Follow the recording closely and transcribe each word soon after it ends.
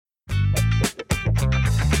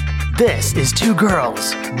This is Two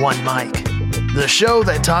Girls, One Mic, the show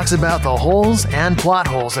that talks about the holes and plot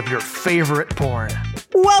holes of your favorite porn.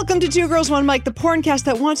 Welcome to Two Girls, One Mic, the porncast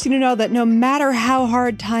that wants you to know that no matter how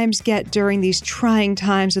hard times get during these trying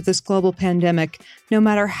times of this global pandemic, no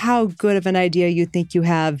matter how good of an idea you think you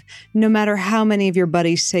have, no matter how many of your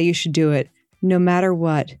buddies say you should do it, no matter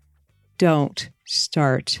what, don't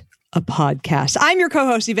start a podcast. I'm your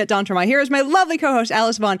co-host, Yvette Dontremont. Here is my lovely co-host,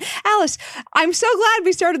 Alice Vaughn. Alice, I'm so glad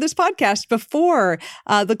we started this podcast before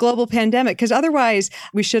the global pandemic, because otherwise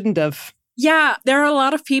we shouldn't have. Yeah, there are a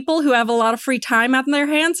lot of people who have a lot of free time on their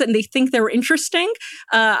hands and they think they're interesting.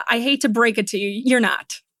 I hate to break it to you, you're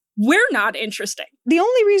not. We're not interesting. The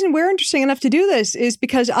only reason we're interesting enough to do this is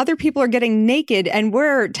because other people are getting naked and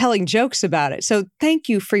we're telling jokes about it. So thank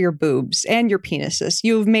you for your boobs and your penises.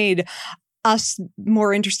 You've made us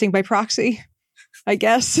more interesting by proxy, I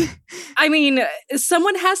guess. I mean,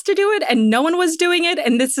 someone has to do it and no one was doing it.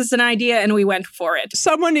 And this is an idea and we went for it.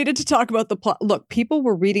 Someone needed to talk about the plot. Look, people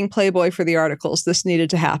were reading Playboy for the articles. This needed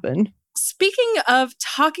to happen. Speaking of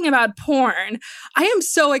talking about porn, I am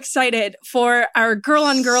so excited for our girl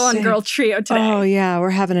on girl trio today. Oh, yeah. We're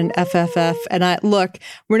having an FFF. And look,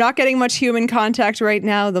 we're not getting much human contact right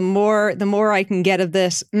now. The more I can get of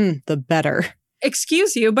this, the better.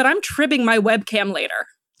 Excuse you, but I'm trimming my webcam later.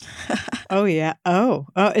 Oh, yeah. Oh,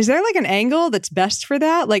 is there like an angle that's best for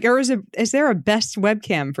that? Like, or is there a best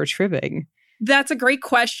webcam for trimming? That's a great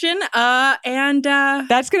question. And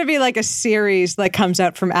that's going to be like a series that comes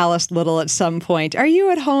out from Alice Little at some point. Are you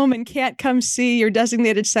at home and can't come see your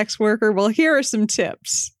designated sex worker? Well, here are some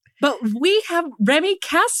tips. But we have Remy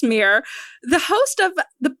Casimir, the host of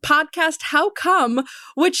the podcast How Come,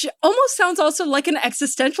 which almost sounds also like an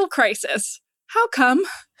existential crisis. How come?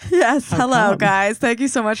 Yes. Hello, guys. Thank you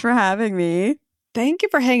so much for having me. Thank you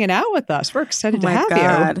for hanging out with us. We're excited to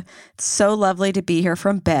have you. It's so lovely to be here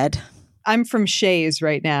from bed. I'm from Shays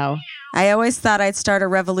right now. I always thought I'd start a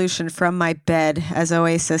revolution from my bed, as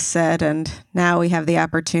Oasis said, and now we have the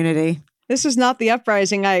opportunity. This is not the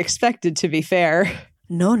uprising I expected, to be fair.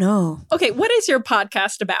 No. Okay, what is your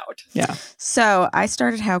podcast about? Yeah. So I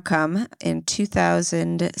started How Come in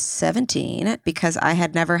 2017 because I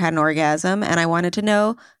had never had an orgasm and I wanted to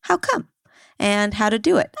know how come and how to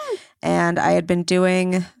do it. And I had been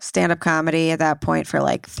doing stand-up comedy at that point for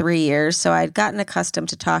like 3 years. So I'd gotten accustomed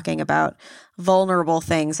to talking about vulnerable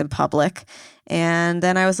things in public. And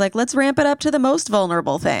then I was like, let's ramp it up to the most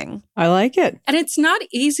vulnerable thing. I like it. And it's not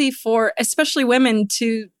easy for especially women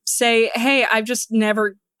to say, hey, I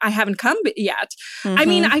haven't come yet. Mm-hmm. I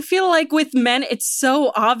mean, I feel like with men, it's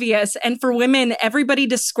so obvious. And for women, everybody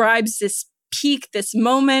describes this peak, this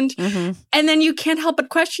moment. Mm-hmm. And then you can't help but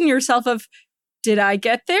question yourself of, did I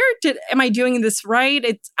get there? Am I doing this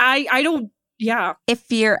right? I don't. If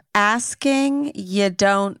you're asking, you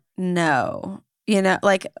don't know. You know,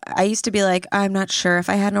 like I used to be like, I'm not sure if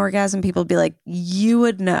I had an orgasm. People would be like, you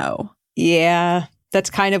would know. Yeah, that's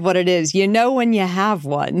kind of what it is. You know when you have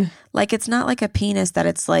one. Like it's not like a penis that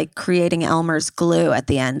it's like creating Elmer's glue at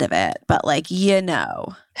the end of it, but like, you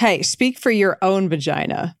know. Hey, speak for your own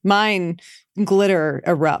vagina. Mine glitter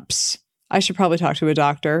erupts. I should probably talk to a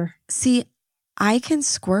doctor. See, I can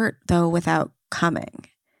squirt though without coming.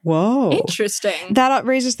 Whoa. Interesting. That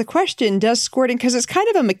raises the question, does squirting, because it's kind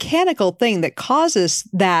of a mechanical thing that causes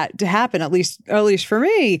that to happen, at least for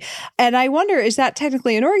me. And I wonder, is that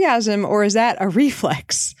technically an orgasm or is that a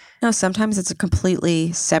reflex? No, sometimes it's a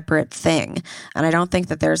completely separate thing. And I don't think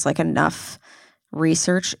that there's like enough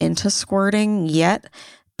research into squirting yet.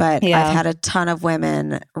 But yeah. I've had a ton of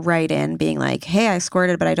women write in being like, hey, I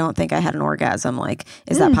squirted, but I don't think I had an orgasm. Like,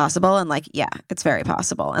 is that possible? And like, yeah, it's very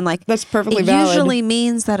possible. And like, that's perfectly it valid. usually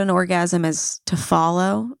means that an orgasm is to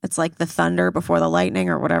follow. It's like the thunder before the lightning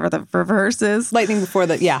or whatever the reverse is. Lightning before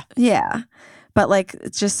the, yeah. Yeah. But like,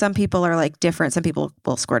 it's just some people are like different. Some people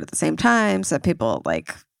will squirt at the same time. Some people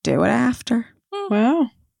like do it after. Wow.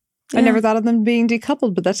 Yeah. I never thought of them being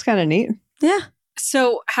decoupled, but that's kind of neat. Yeah.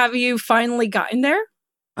 So have you finally gotten there?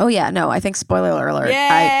 Oh, yeah. No, I think spoiler alert.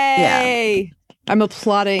 Yay! I'm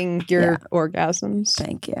applauding your orgasms.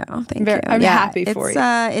 Thank you. Thank you. I'm happy for you.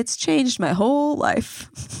 It's changed my whole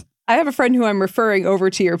life. I have a friend who I'm referring over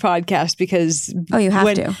to your podcast because you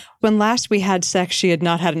have to. When last we had sex, she had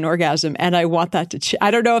not had an orgasm, and I want that to I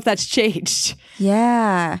don't know if that's changed.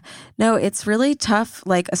 Yeah. No, it's really tough,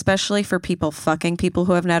 like, especially for people fucking people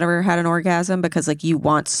who have never had an orgasm because, like, you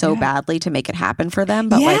want so badly to make it happen for them.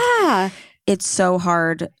 But, like, it's so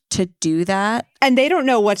hard to do that. And they don't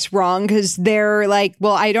know what's wrong because they're like,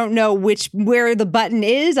 well, I don't know where the button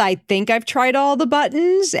is. I think I've tried all the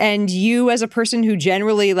buttons. And you, as a person who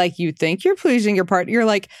generally, like, you think you're pleasing your partner, you're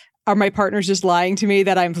like, are my partners just lying to me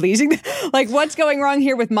that I'm pleasing them? Like, what's going wrong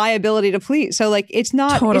here with my ability to please? So like, it's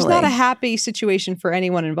not a happy situation for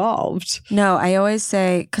anyone involved. No, I always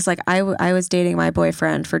say, because like I was dating my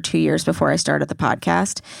boyfriend for 2 years before I started the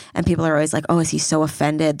podcast, and people are always like, oh, is he so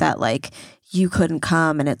offended that like you couldn't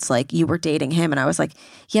come? And it's like, you were dating him. And I was like,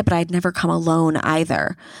 yeah, but I'd never come alone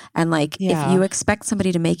either. And like, if you expect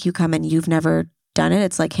somebody to make you come and you've never done it,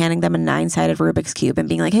 it's like handing them a 9-sided Rubik's Cube and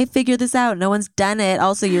being like, hey, figure this out. No one's done it.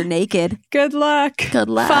 Also, you're naked. Good luck. Good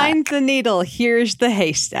luck. Find the needle. Here's the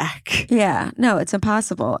haystack. Yeah. No, it's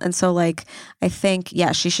impossible. And so like, I think,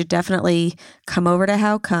 yeah, she should definitely come over to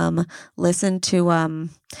How Come, listen to,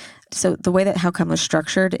 so the way that How Come was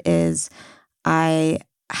structured is I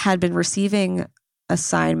had been receiving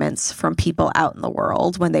assignments from people out in the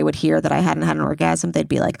world. When they would hear that I hadn't had an orgasm, they'd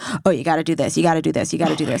be like, oh, you got to do this. You got to do this. You got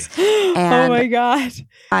to do this. And oh my God.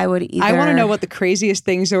 I would either... I want to know what the craziest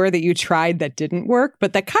things were that you tried that didn't work,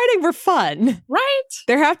 but that kind of were fun. Right?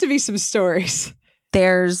 There have to be some stories.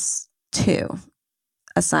 There's 2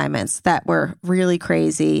 assignments that were really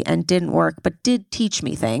crazy and didn't work, but did teach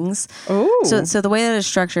me things. Oh. So the way that it's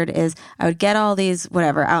structured is I would get all these,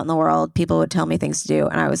 whatever, out in the world, people would tell me things to do.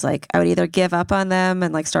 And I was like, I would either give up on them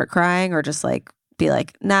and like start crying or just like be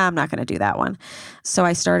like, nah, I'm not going to do that one. So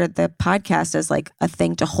I started the podcast as like a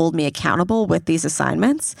thing to hold me accountable with these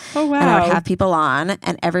assignments. Oh, wow. And I would have people on,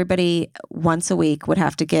 and everybody once a week would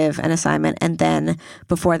have to give an assignment. And then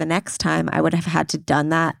before the next time, I would have had to done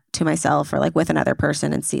that to myself or like with another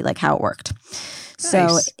person and see like how it worked. Nice.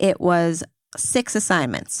 So it was 6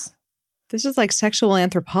 assignments. This is like sexual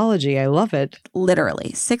anthropology. I love it.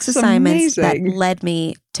 Literally 6 assignments that led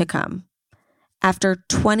me to come. After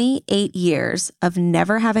 28 years of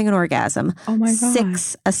never having an orgasm, oh my God.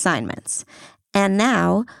 6 assignments. And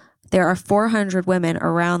now there are 400 women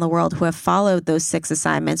around the world who have followed those 6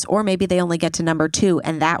 assignments, or maybe they only get to number 2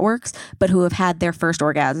 and that works, but who have had their first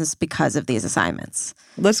orgasms because of these assignments.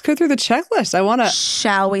 Let's go through the checklist. I want to...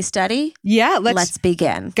 Shall we study? Yeah, let's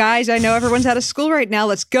begin. Guys, I know everyone's out of school right now.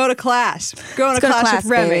 Let's go to class. Go to class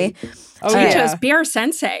with Remy. Oh, teach us. Be our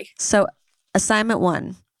sensei. So assignment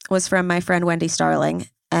 1 was from my friend Wendy Starling,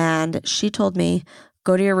 and she told me,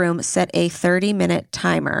 go to your room, set a 30-minute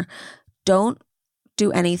timer. Don't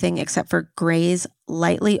do anything except for graze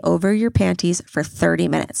lightly over your panties for 30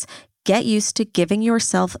 minutes. Get used to giving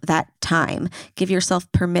yourself that time. Give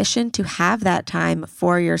yourself permission to have that time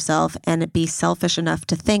for yourself and be selfish enough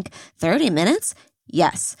to think 30 minutes?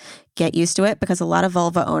 Yes. Get used to it, because a lot of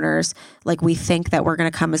vulva owners, like, we think that we're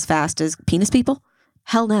going to come as fast as penis people.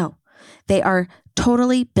 Hell no. They are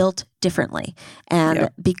totally built differently. And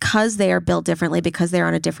because they are built differently, because they're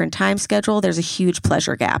on a different time schedule, there's a huge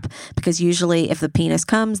pleasure gap. Because usually if the penis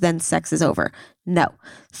comes, then sex is over. No,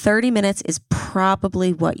 30 minutes is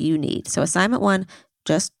probably what you need. So assignment 1,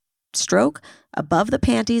 just stroke above the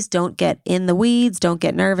panties. Don't get in the weeds. Don't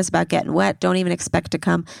get nervous about getting wet. Don't even expect to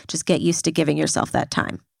come. Just get used to giving yourself that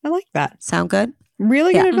time. I like that. Sound good?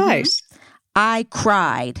 Really good advice. I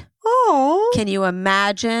cried. Oh. Can you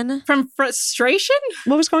imagine? From frustration?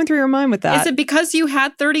 What was going through your mind with that? Is it because you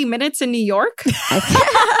had 30 minutes in New York?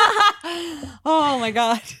 Oh my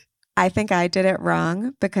God. I think I did it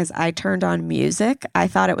wrong because I turned on music. I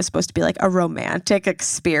thought it was supposed to be like a romantic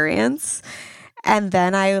experience. And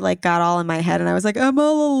then I like got all in my head and I was like, I'm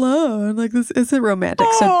all alone. Like, this isn't romantic.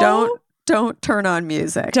 Oh. So don't turn on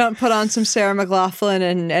music. Don't put on some Sarah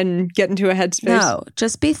McLachlan and get into a headspace. No,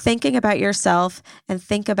 just be thinking about yourself and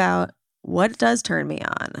think about what does turn me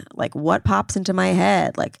on. Like, what pops into my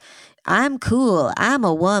head? Like, I'm cool. I'm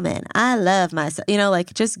a woman. I love myself. You know,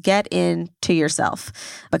 like, just get into yourself,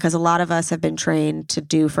 because a lot of us have been trained to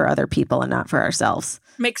do for other people and not for ourselves.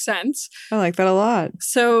 Makes sense. I like that a lot.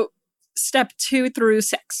 So step 2 through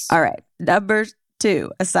 6. All right. Number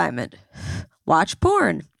 2 assignment. Watch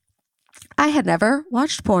porn. I had never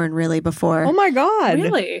watched porn really before. Oh my God.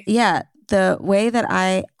 Really? Yeah. The way that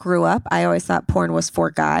I grew up, I always thought porn was for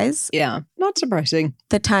guys. Yeah. Not surprising.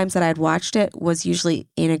 The times that I'd watched it was usually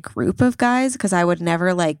in a group of guys, because I would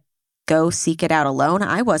never like go seek it out alone.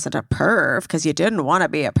 I wasn't a perv, because you didn't want to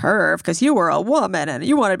be a perv because you were a woman and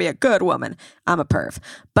you want to be a good woman. I'm a perv.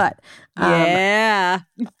 But yeah,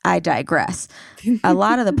 I digress. A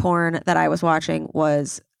lot of the porn that I was watching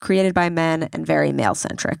was created by men and very male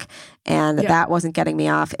centric. And that wasn't getting me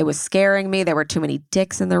off. It was scaring me. There were too many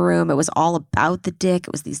dicks in the room. It was all about the dick.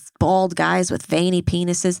 It was these bald guys with veiny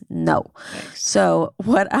penises. No. Thanks. So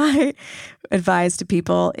what I advise to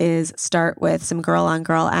people is start with some girl on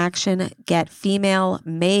girl action, get female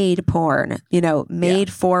made porn,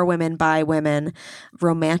 made for women by women,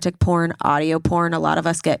 romantic porn, audio porn. A lot of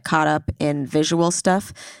us get caught up in visual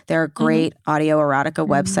stuff. There are great audio erotica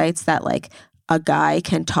websites that like a guy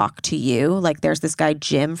can talk to you. Like there's this guy,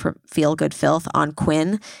 Jim from Feel Good Filth on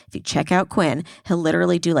Quinn. If you check out Quinn, he'll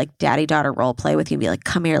literally do like daddy-daughter role play with you and be like,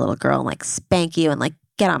 come here, little girl, and like spank you and like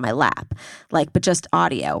get on my lap. Like, but just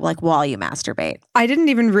audio, like while you masturbate. I didn't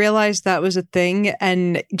even realize that was a thing.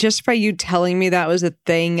 And just by you telling me that was a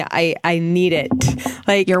thing, I need it.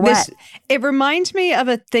 Like You're wet. It reminds me of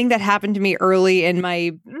a thing that happened to me early in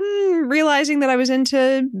my realizing that I was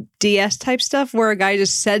into DS type stuff, where a guy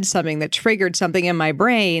just said something that triggered something in my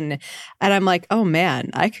brain. And I'm like, oh man,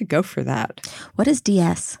 I could go for that. What is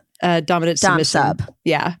DS? Dominant Dom submission. sub.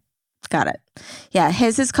 Yeah. Got it. Yeah,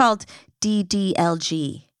 his is called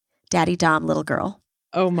DDLG, Daddy Dom Little Girl.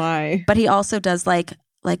 Oh my. But he also does like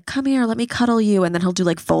come here, let me cuddle you, and then he'll do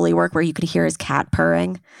like Foley work where you can hear his cat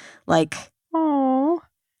purring. Like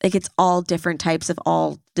it's all different types of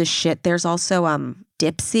all this shit. There's also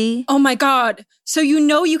Dipsy. Oh my God. So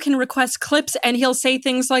you can request clips and he'll say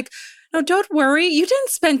things like, no, don't worry. You didn't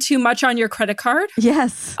spend too much on your credit card.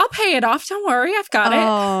 Yes. I'll pay it off. Don't worry. I've got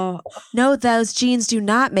it. No, those jeans do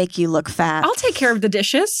not make you look fat. I'll take care of the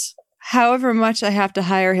dishes. However much I have to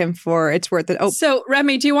hire him for, it's worth it. Oh, So,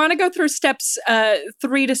 Remy, do you want to go through steps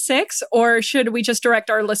 3 to 6, or should we just direct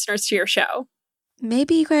our listeners to your show?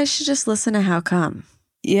 Maybe you guys should just listen to How Come.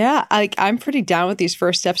 yeah. I'm pretty down with these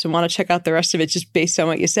first steps and want to check out the rest of it just based on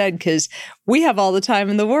what you said, because we have all the time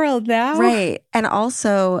in the world now. Right. And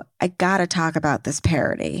also, I got to talk about this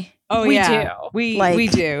parody. Oh, We yeah. do. We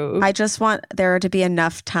do. I just want there to be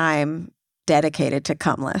enough time dedicated to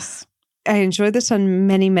Cumless. I enjoyed this on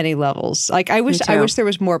many, many levels. Like I wish too. there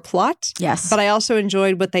was more plot. Yes. But I also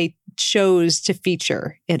enjoyed what they chose to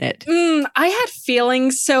feature in it. I had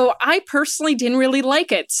feelings, so I personally didn't really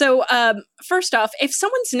like it. So, first off, if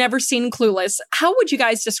someone's never seen Clueless, how would you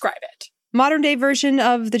guys describe it? Modern day version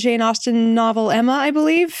of the Jane Austen novel Emma, I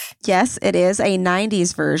believe. Yes, it is a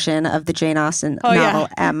 90s version of the Jane Austen novel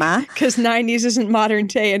Emma. Because 90s isn't modern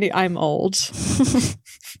day and I'm old.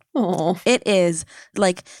 Oh, It is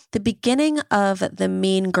like the beginning of the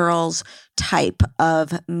Mean Girls type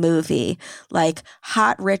of movie. Like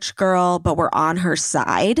hot rich girl, but we're on her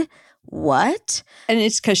side. What? and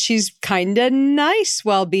it's because she's kind of nice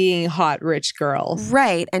while being hot rich girl.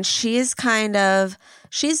 Right. And she's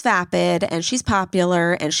vapid and she's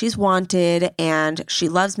popular and she's wanted and she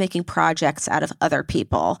loves making projects out of other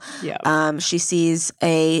people. Yeah. She sees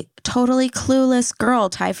a totally clueless girl,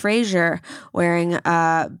 Ty Frazier, wearing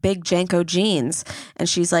big Janko jeans. And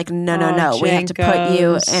she's like, no. We have to put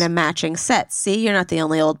you Jankos. in a matching set. See, you're not the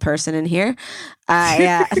only old person in here.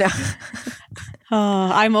 Yeah. No. Oh,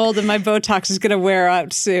 I'm old and my Botox is going to wear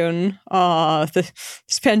out soon. Oh, this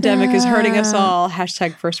pandemic is hurting us all.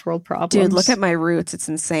 Hashtag first world problems. Dude, look at my roots. It's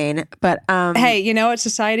insane. But Hey, you know what?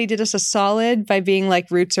 Society did us a solid by being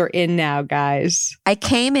like, roots are in now, guys. I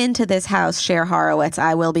came into this house, Cher Horowitz.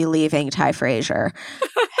 I will be leaving Ty Frazier.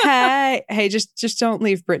 Hey, just don't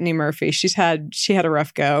leave Brittany Murphy. She had a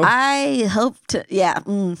rough go. I hope to, yeah.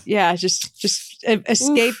 Yeah, just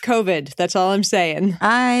escape COVID. That's all I'm saying.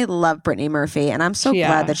 I love Brittany Murphy, and I'm so Yeah.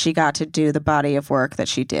 glad that she got to do the body of work that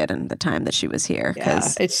she did in the time that she was here. Yeah,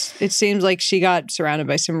 Because it seems like she got surrounded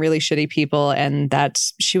by some really shitty people, and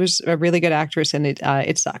she was a really good actress, and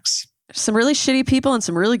it sucks. some really shitty people and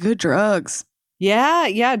some really good drugs.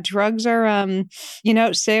 Yeah, drugs are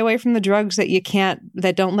stay away from the drugs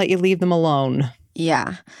that don't let you leave them alone.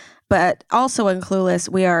 Yeah. But also in Clueless,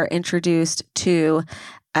 we are introduced to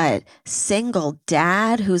a single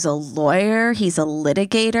dad who's a lawyer. He's a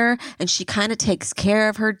litigator, and she kind of takes care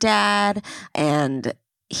of her dad. And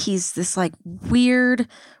he's this like weird,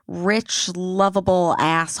 rich, lovable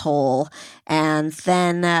asshole. And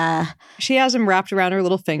then She has him wrapped around her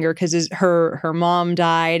little finger because her mom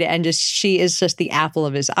died, and she is just the apple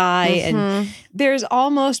of his eye. And there's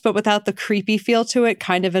almost, but without the creepy feel to it,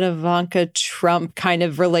 kind of an Ivanka Trump kind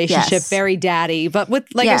of relationship, Yes. very daddy. But with,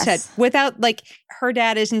 like Yes. I said, without like her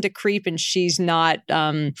dad isn't a creep and she's not.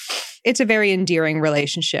 It's a very endearing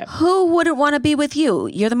relationship. who wouldn't want to be with you?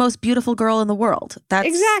 You're the most beautiful girl in the world. That's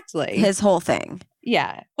Exactly. his whole thing.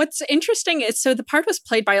 Yeah. What's interesting is, so the part was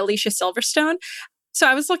played by Alicia Silverstone. So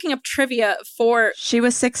I was looking up trivia for, She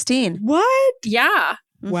was 16. What? yeah.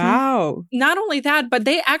 Wow. Not only that, but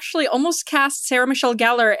they actually almost cast Sarah Michelle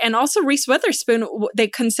Gellar and also Reese Witherspoon they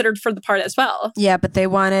considered for the part as well. Yeah, but they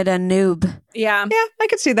wanted a noob. Yeah. Yeah, I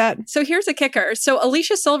could see that. So here's a kicker. So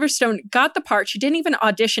Alicia Silverstone got the part. She didn't even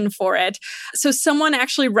audition for it. So someone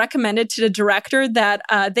actually recommended to the director that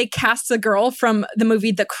they cast the girl from the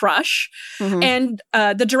movie The Crush. And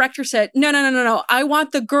the director said, no. I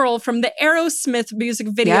want the girl from the Aerosmith music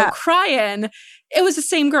video, Cryin'. It was the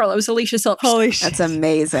same girl. It was Alicia Silverstone. Holy shit. That's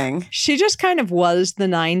amazing. She just kind of was the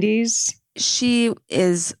 90s. She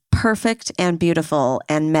is perfect and beautiful,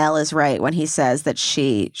 and Mel is right when he says that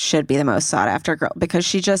she should be the most sought after girl, because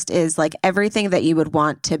she just is like everything that you would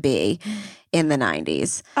want to be in the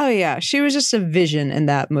 90s. Oh yeah, she was just a vision in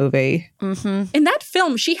that movie. In that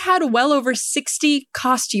film, she had well over 60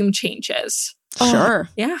 costume changes. Sure.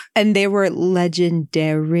 Yeah. And they were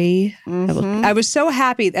legendary. I was so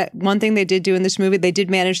happy that one thing they did do in this movie, they did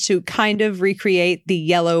manage to kind of recreate the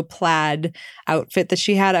yellow plaid outfit that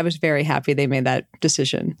she had. I was very happy they made that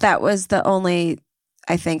decision. That was the only,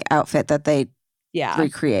 I think, outfit that they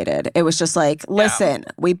recreated. It was just like, listen,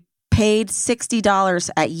 we paid $60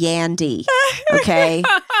 at Yandy. Okay.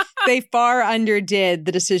 They far underdid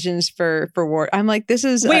the decisions for Ward. I'm like, this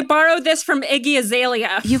is... We borrowed this from Iggy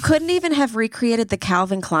Azalea. You couldn't even have recreated the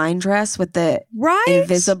Calvin Klein dress with the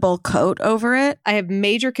invisible coat over it. I have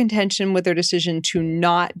major contention with their decision to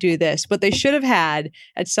not do this. What they should have had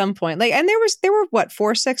at some point, like, and there were what,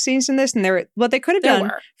 4 sex scenes in this, and what they could have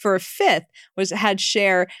done for a 5th was had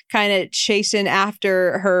Cher kind of chasing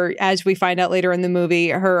after her, as we find out later in the movie,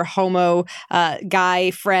 her homo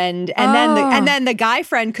guy friend, and then the guy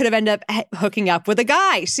friend could have ended up hooking up with a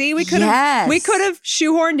guy. See, we could have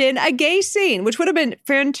shoehorned in a gay scene, which would have been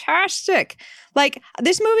fantastic. Like,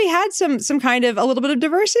 this movie had some kind of a little bit of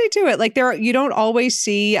diversity to it. Like, you don't always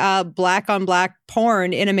see black on black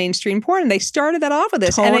porn in a mainstream porn. And they started that off with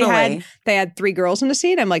this. Totally. And they had 3 girls in the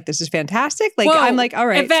scene. I'm like, this is fantastic. Like, Whoa. I'm like, all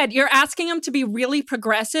right. Yvette, you're asking them to be really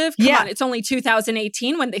progressive? Come on, it's only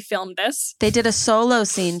 2018 when they filmed this. They did a solo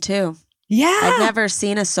scene too. Yeah. I've never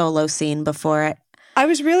seen a solo scene before. I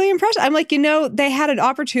was really impressed. I'm like, they had an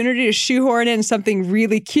opportunity to shoehorn in something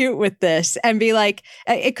really cute with this and be like,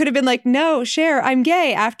 it could have been like, no, Cher, I'm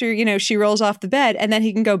gay, after, she rolls off the bed and then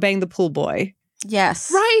he can go bang the pool boy. Yes.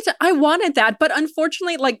 Right. I wanted that. But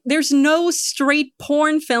unfortunately, like, there's no straight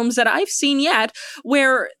porn films that I've seen yet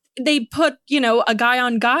where they put, a guy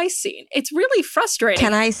on guy scene. It's really frustrating.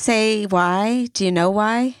 Can I say why? Do you know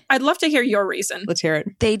why? I'd love to hear your reason. Let's hear it.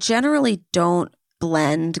 They generally don't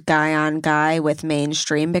blend guy on guy with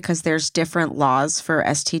mainstream because there's different laws for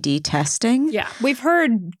STD testing. Yeah. We've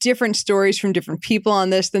heard different stories from different people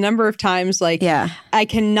on this. The number of times, I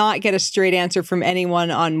cannot get a straight answer from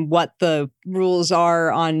anyone on what the rules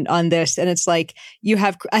are on this. And it's like, you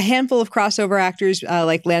have a handful of crossover actors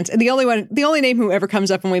like Lance. And the only name who ever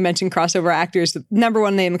comes up when we mention crossover actors, the number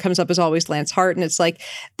one name that comes up is always Lance Hart. And it's like,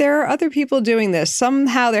 there are other people doing this.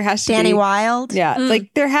 Somehow there has to be... Danny Wilde? Yeah.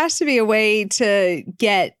 Like, there has to be a way to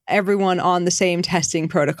get everyone on the same testing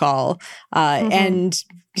protocol and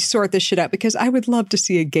sort this shit out, because I would love to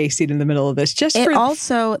see a gay scene in the middle of this.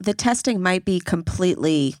 Also, the testing might be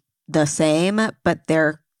completely the same, but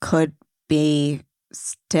there could be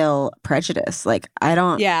still prejudice. Like, I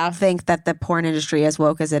don't think that the porn industry, as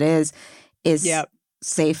woke as it is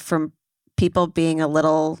safe from people being a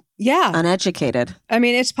little uneducated. I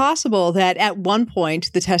mean, it's possible that at one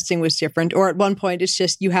point the testing was different, or at one point it's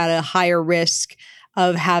just you had a higher risk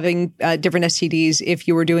of having different STDs if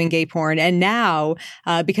you were doing gay porn. And now,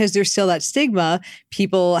 because there's still that stigma,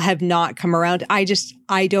 people have not come around. I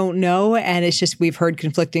don't know. And it's just, we've heard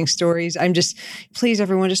conflicting stories. Please,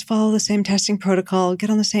 everyone, just follow the same testing protocol, get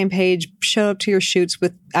on the same page, show up to your shoots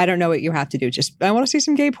with, I don't know what you have to do. I want to see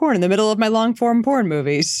some gay porn in the middle of my long form porn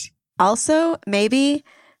movies. Also, maybe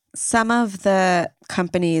some of the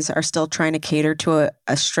companies are still trying to cater to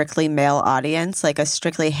a strictly male audience, like a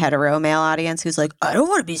strictly hetero male audience who's like, I don't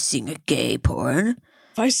want to be seeing a gay porn.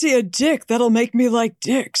 If I see a dick, that'll make me like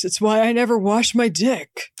dicks. It's why I never wash my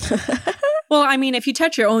dick. Well, I mean, if you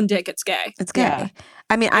touch your own dick, it's gay. It's gay. Yeah.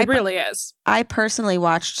 I mean, it really is. I personally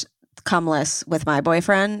watched Cumless with my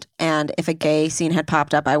boyfriend, and if a gay scene had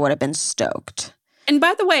popped up, I would have been stoked. And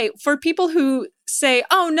by the way, for people who say,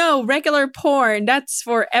 oh no, regular porn, that's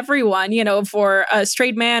for everyone, for a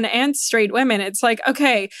straight man and straight women. It's like,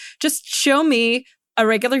 okay, just show me a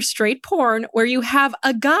regular straight porn where you have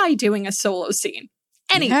a guy doing a solo scene.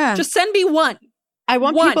 Just send me one. I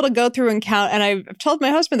want people to go through and count. And I've told my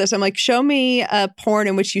husband this. I'm like, show me a porn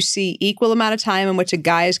in which you see equal amount of time in which a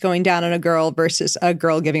guy is going down on a girl versus a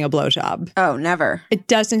girl giving a blowjob. Oh, never. It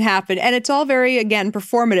doesn't happen. And it's all very, again,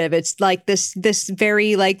 performative. It's like this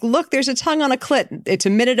very like, look, there's a tongue on a clit. It's a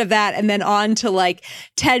minute of that. And then on to like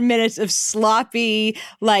 10 minutes of sloppy,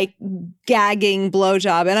 like gagging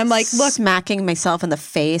blowjob. And I'm like, look. Smacking myself in the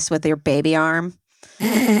face with your baby arm.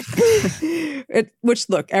 Which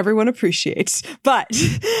look, everyone appreciates, but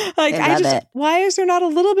like why is there not a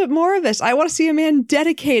little bit more of this? I want to see a man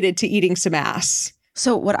dedicated to eating some ass.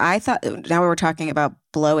 So what I thought, now we were talking about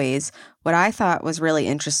blowies, what I thought was really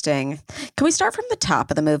interesting. Can we start from the top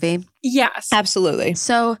of the movie? Yes, absolutely.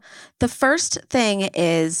 So the first thing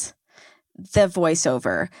is the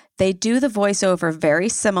voiceover. They do the voiceover very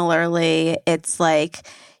similarly. It's like,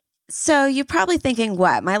 so you're probably thinking,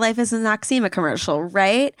 what? My life is an Noxzema commercial,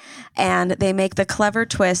 right? And they make the clever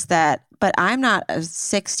twist that, but I'm not a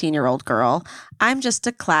 16-year-old girl. I'm just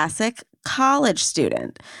a classic college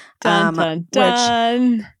student. Dun, dun,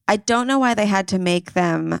 dun. Which I don't know why they had to make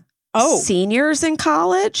them seniors in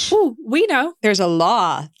college. Ooh, we know. There's a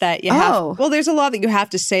law that you have. Well, there's a law that you have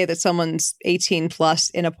to say that someone's 18 plus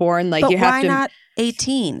in a porn. Like, but you have why not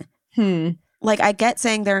 18? Like, I get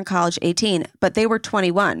saying they're in college 18, but they were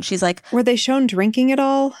 21. She's like... Were they shown drinking at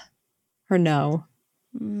all? Or no?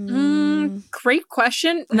 Great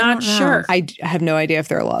question. Not sure. I have no idea if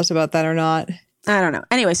there are laws about that or not. I don't know.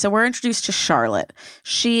 Anyway, so we're introduced to Charlotte.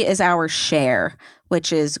 She is our Cher,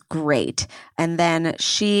 which is great. And then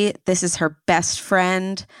this is her best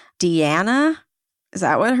friend, Deanna. Is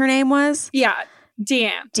that what her name was? Yeah,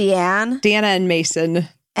 Deanne. Deanna and Mason.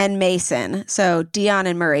 And Mason. So Dion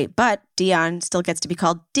and Murray. But Dion still gets to be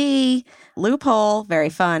called D. Loophole. Very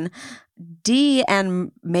fun. D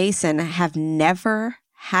and Mason have never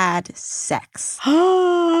had sex.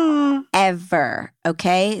 Ever.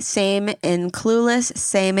 Okay? Same in Clueless.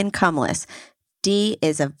 Same in Cumless. D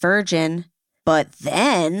is a virgin. But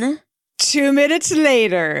then... 2 minutes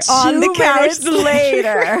later, on the couch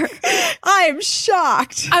later. I'm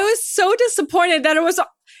shocked. I was so disappointed that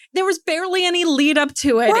there was barely any lead up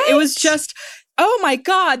to it. Right? It was just, oh my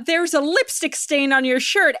God, there's a lipstick stain on your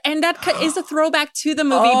shirt. And that is a throwback to the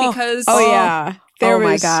movie because... Oh, yeah.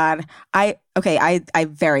 My God. I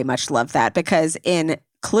very much love that because in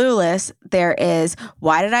Clueless, there is,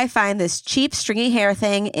 why did I find this cheap stringy hair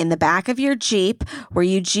thing in the back of your Jeep? Were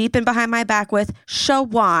you Jeeping behind my back with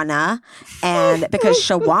Shawana? And because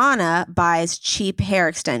Shawana buys cheap hair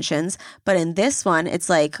extensions. But in this one, it's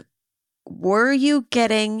like, were you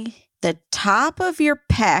getting the top of your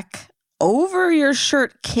pec over your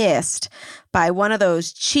shirt kissed by one of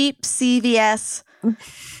those cheap CVS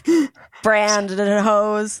branded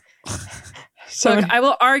hose? So look, I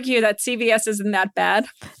will argue that CVS isn't that bad.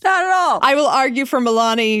 Not at all. I will argue for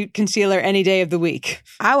Milani concealer any day of the week.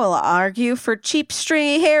 I will argue for cheap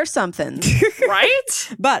stringy hair something.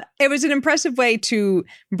 Right? But it was an impressive way to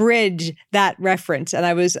bridge that reference. And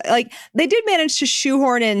I was like, they did manage to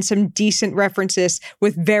shoehorn in some decent references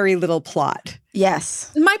with very little plot.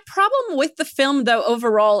 Yes. My problem with the film, though,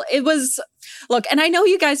 overall, it was, look, and I know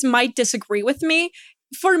you guys might disagree with me.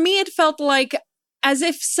 For me, it felt like as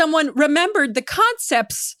if someone remembered the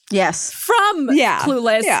concepts from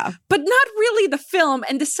Clueless, but not really the film,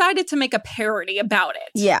 and decided to make a parody about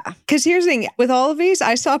it. Yeah. Because here's the thing, with all of these,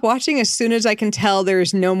 I stop watching as soon as I can tell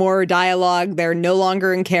there's no more dialogue, they're no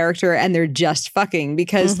longer in character, and they're just fucking.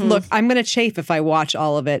 Because look, I'm going to chafe if I watch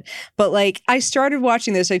all of it. But like, I started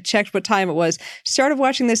watching this, I checked what time it was, started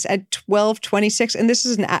watching this at 12:26, and this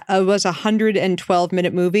is was a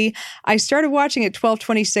 112-minute movie. I started watching at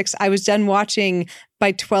 12:26. I was done watching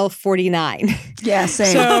by 12:49. Yeah,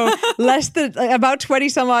 same. So less than about 20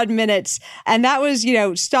 some odd minutes. And that was,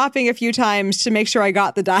 stopping a few times to make sure I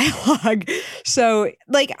got the dialogue. So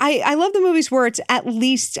like, I love the movies where it's at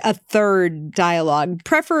least a third dialogue,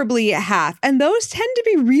 preferably a half. And those tend to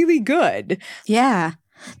be really good. Yeah.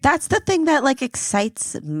 That's the thing that like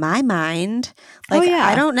excites my mind. Like,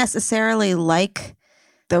 I don't necessarily like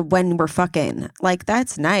the when we're fucking, like,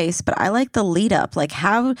 that's nice, but I like the lead up. Like,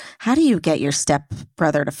 how do you get your step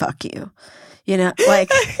brother to fuck you? Like,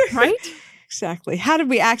 right? Exactly. How did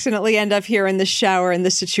we accidentally end up here in the shower in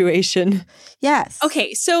this situation? Yes.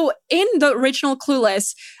 Okay, so in the original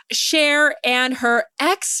Clueless, Cher and her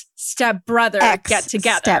ex-stepbrother get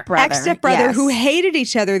together. Ex-stepbrother who hated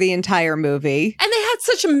each other the entire movie. And they had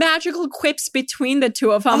such magical quips between the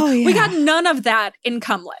two of them. We got none of that in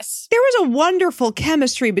Cumless. There was a wonderful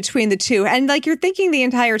chemistry between the two. And like, you're thinking the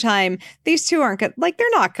entire time, these two aren't good. Like, they're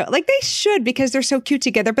not good. Like, they should because they're so cute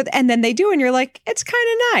together. And then they do, and you're like, it's kind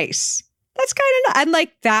of nice. That's kind of, I'm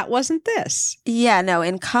like, that wasn't this. Yeah, no,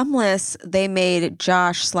 in Cumless, they made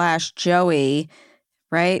Josh/Joey,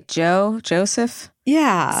 right? Joseph?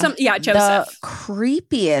 Yeah. Joseph. The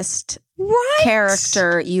creepiest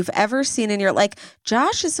character you've ever seen in your, like,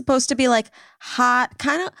 Josh is supposed to be like hot,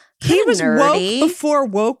 kind of he was nerdy. woke before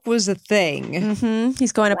woke was a thing. Mm-hmm.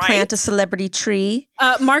 He's going to plant a celebrity tree.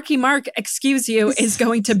 Marky Mark, excuse you, is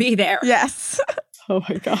going to be there. Yes. Oh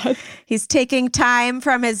my God. He's taking time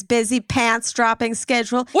from his busy pants dropping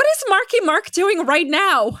schedule. What is Marky Mark doing right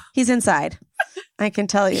now? He's inside. I can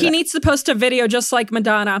tell you. He needs to post a video just like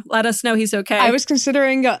Madonna. Let us know he's okay. I was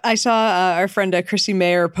considering, I saw our friend Chrissy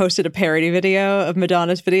Mayer posted a parody video of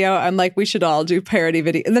Madonna's video. I'm like, we should all do parody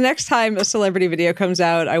video. And the next time a celebrity video comes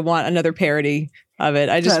out, I want another parody of it.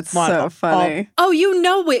 I just That's want so funny. Oh, you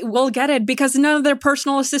know we'll get it because none of their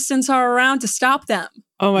personal assistants are around to stop them.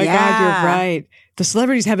 Oh my God, you're right. The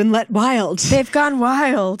celebrities have been let wild. They've gone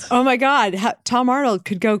wild. Oh my God, Tom Arnold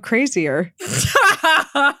could go crazier.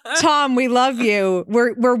 Tom, we love you.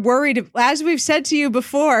 We're worried. As we've said to you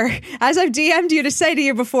before, as I've DM'd you to say to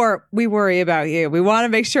you before, we worry about you. We want to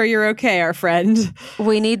make sure you're okay, our friend.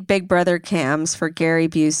 We need Big Brother cams for Gary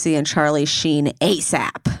Busey and Charlie Sheen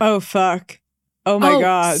ASAP. Oh, fuck. Oh my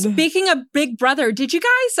God. Speaking of Big Brother, did you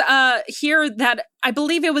guys hear that? I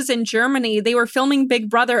believe it was in Germany. They were filming Big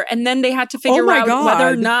Brother and then they had to figure out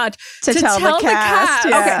whether or not to tell the cast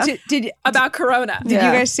yeah. Okay, about Corona. Did you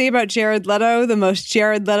guys see about Jared Leto, the most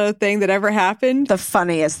Jared Leto thing that ever happened? The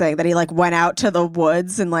funniest thing that he like went out to the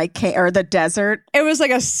woods and like or the desert. It was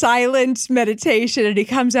like a silent meditation and he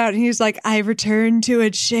comes out and he's like, I returned to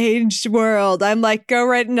a changed world. I'm like, go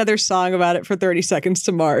write another song about it for 30 Seconds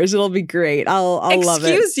to Mars. It'll be great. I'll love it.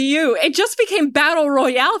 Excuse you. It just became Battle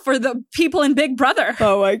Royale for the people in Big Brother.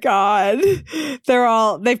 Oh my God.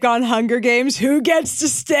 They've gone Hunger Games. Who gets to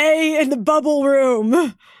stay in the bubble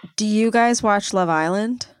room? Do you guys watch Love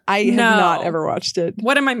Island? I have not ever watched it.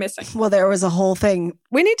 What am I missing? Well, there was a whole thing.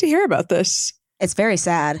 We need to hear about this. It's very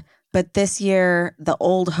sad. But this year, the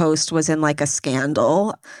old host was in like a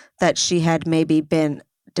scandal that she had maybe been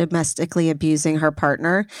domestically abusing her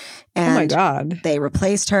partner. And oh my God. They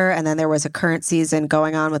replaced her. And then there was a current season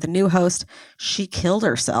going on with a new host. She killed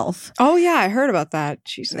herself. Oh yeah, I heard about that.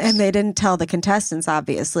 Jesus. And they didn't tell the contestants,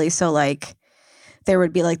 obviously. So like there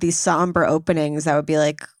would be like these somber openings that would be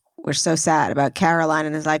like, we're so sad about Caroline.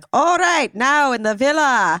 And it's like, all right, now in the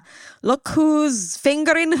villa, look who's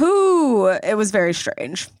fingering who. It was very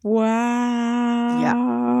strange. Wow.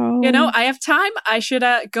 Yeah. You know, I have time. I should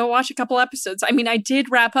go watch a couple episodes. I mean, I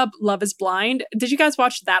did wrap up Love is Blind. Did you guys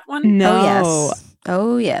watch that one? No. Oh, yes.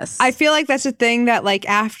 Oh, yes. I feel like that's a thing that like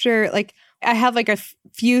after, like I have like a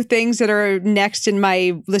few things that are next in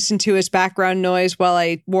my listen to as background noise while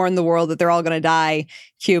I warn the world that they're all going to die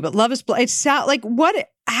queue. But Love is Blind, it's like what?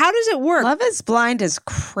 How does it work? Love is Blind is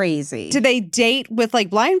crazy. Do they date with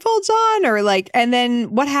like blindfolds on or like, and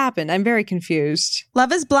then what happened? I'm very confused.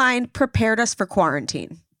 Love is Blind prepared us for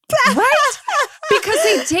quarantine. Right? Because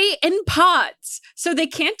they date in pods. So they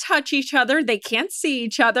can't touch each other. They can't see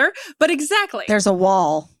each other. But exactly. There's a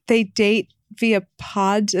wall. They date via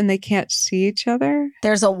pods and they can't see each other?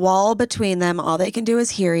 There's a wall between them. All they can do is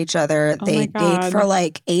hear each other. Oh They date for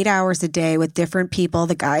like 8 hours a day with different people.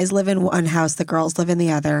 The guys live in one house. The girls live in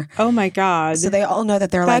the other. Oh my God. So they all know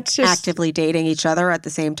that they're That's like just actively dating each other at the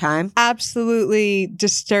same time. absolutely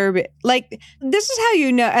disturbing. Like, this is how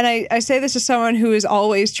you know, and I say this as someone who is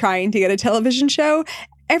always trying to get a television show.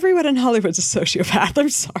 Everyone in Hollywood's a sociopath. I'm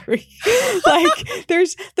sorry. Like,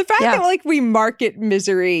 there's the fact that like we market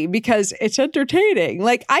misery because it's entertaining.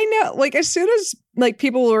 Like, I know, like as soon as like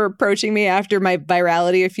people were approaching me after my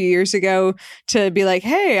virality a few years ago to be like,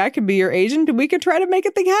 hey, I could be your agent and we could try to make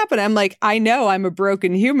a thing happen. I'm like, I know I'm a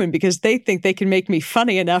broken human because they think they can make me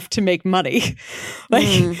funny enough to make money.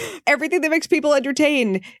 Like everything that makes people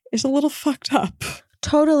entertain is a little fucked up.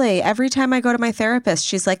 Totally. Every time I go to my therapist,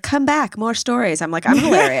 she's like, come back, more stories. I'm like, I'm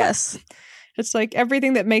hilarious. It's like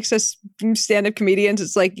everything that makes us stand-up comedians.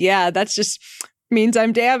 It's like, yeah, that's just means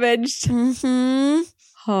I'm damaged. Mm-hmm.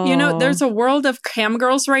 Oh. You know, there's a world of cam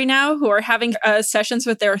girls right now who are having sessions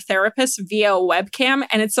with their therapist via webcam.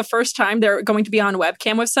 And it's the first time they're going to be on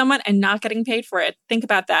webcam with someone and not getting paid for it. Think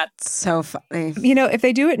about that. So funny. You know, if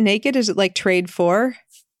they do it naked, is it like trade for?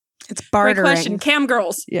 It's bartering. Great question. Cam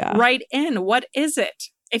girls, Yeah. write in. What is it?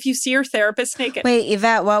 If you see your therapist naked. Wait,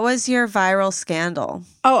 Yvette, what was your viral scandal?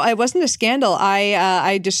 Oh, it wasn't a scandal.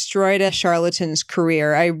 I destroyed a charlatan's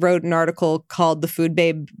career. I wrote an article called "The Food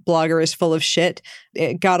Babe Blogger is Full of Shit."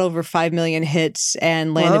 It got over 5 million hits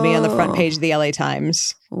and landed me on the front page of the LA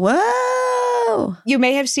Times. Whoa. Oh. You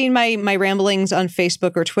may have seen my ramblings on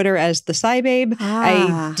Facebook or Twitter as the Psy Babe.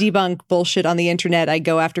 I debunk bullshit on the internet. I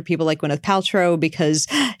go after people like Gwyneth Paltrow because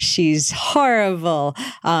she's horrible.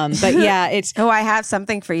 But yeah, it's... Oh, I have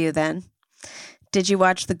something for you then. Did you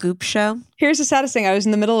watch The Goop Show? Here's the saddest thing. I was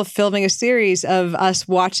in the middle of filming a series of us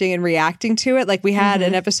watching and reacting to it. Like we had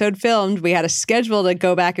an episode filmed. We had a schedule to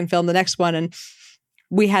go back and film the next one. And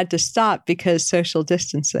we had to stop because social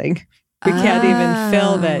distancing. We can't even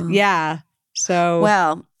film it. Yeah. So.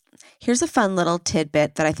 Well, here's a fun little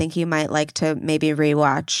tidbit that I think you might like to maybe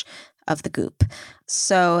rewatch of The Goop.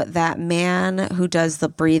 So that man who does the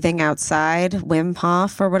breathing outside, Wim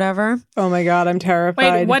Hof or whatever. Oh my God, I'm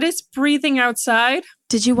terrified. Wait, what is breathing outside?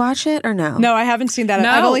 Did you watch it or no? No, I haven't seen that. No.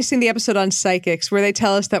 I've only seen the episode on psychics where they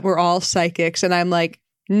tell us that we're all psychics. And I'm like,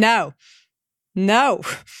 no.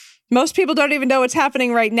 Most people don't even know what's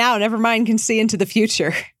happening right now. Never mind can see into the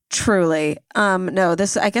future. Truly. No,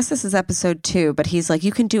 I guess this is episode 2, but he's like,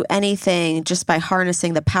 you can do anything just by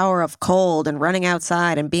harnessing the power of cold and running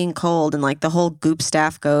outside and being cold. And like the whole Goop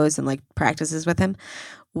staff goes and like practices with him.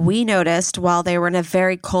 We noticed while they were in a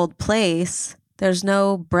very cold place, there's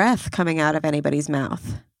no breath coming out of anybody's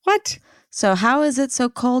mouth. What? So how is it so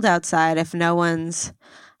cold outside if no one's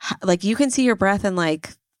like, you can see your breath in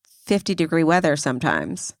like 50-degree weather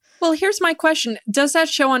sometimes. Well, here's my question. Does that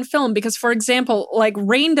show on film? Because, for example, like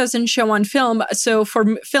rain doesn't show on film. So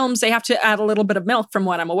for films, they have to add a little bit of milk from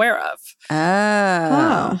what I'm aware of.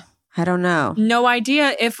 Oh. I don't know. No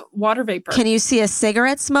idea if water vapor. Can you see a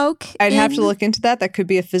cigarette smoke? I'd have to look into that. That could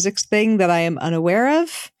be a physics thing that I am unaware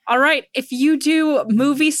of. All right. If you do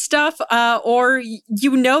movie stuff or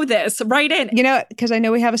you know this, write in. You know, because I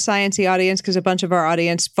know we have a sciencey audience because a bunch of our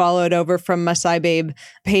audience followed over from my Psy Babe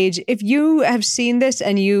page. If you have seen this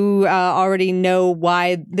and you already know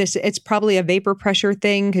why this, it's probably a vapor pressure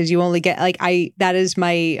thing because you only get that is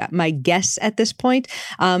my guess at this point.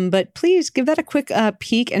 But please give that a quick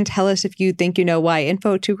peek and tell us if you think you know why.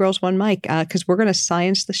 Info at 2 Girls 1 Mic because we're going to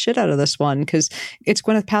science the shit out of this one because it's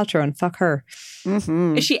Gwyneth Paltrow and fuck her.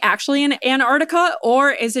 Mm-hmm. Is she actually in Antarctica or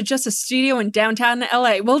is it just a studio in downtown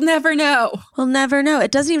LA? We'll never know. We'll never know. It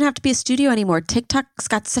doesn't even have to be a studio anymore. TikTok's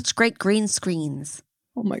got such great green screens.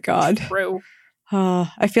 Oh my God. True.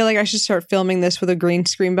 I feel like I should start filming this with a green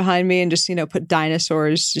screen behind me and just, put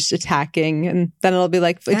dinosaurs just attacking. And then it'll be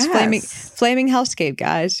like, it's flaming hellscape,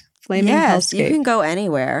 guys. Flaming hellscape. You can go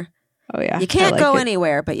anywhere. Oh, yeah. You can't go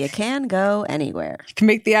anywhere, but you can go anywhere. You can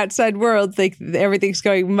make the outside world think everything's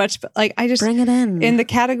going much... I just... Bring it in. In the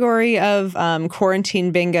category of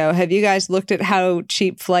quarantine bingo, have you guys looked at how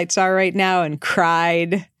cheap flights are right now and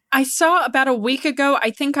cried? I saw about a week ago,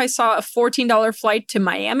 I think I saw a $14 flight to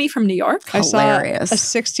Miami from New York. Hilarious. I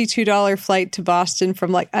saw a $62 flight to Boston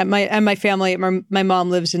from my family. My mom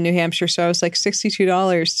lives in New Hampshire, so I was like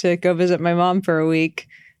 $62 to go visit my mom for a week.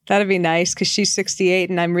 That'd be nice because she's 68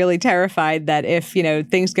 and I'm really terrified that if,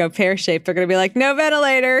 things go pear-shaped, they're going to be like, no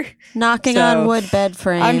ventilator. Knocking on wood bed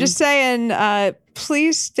frame. I'm just saying,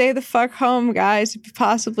 please stay the fuck home, guys, if you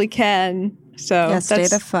possibly can. So stay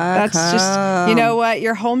the fuck home. Just, you know what?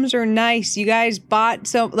 Your homes are nice. You guys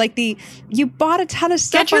bought you bought a ton of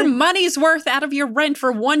stuff. Get your money's worth out of your rent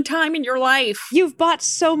for one time in your life. You've bought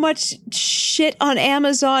so much shit on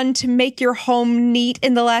Amazon to make your home neat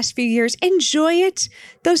in the last few years. Enjoy it.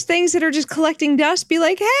 Those things that are just collecting dust, be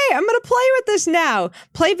like, hey, I'm going to play with this now.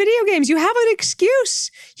 Play video games. You have an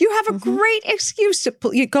excuse. You have a great excuse to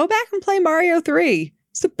you go back and play Mario 3.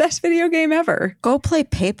 It's the best video game ever. Go play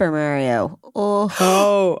Paper Mario.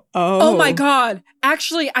 Oh my God.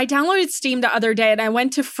 Actually, I downloaded Steam the other day and I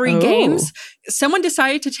went to free games. Someone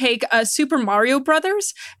decided to take Super Mario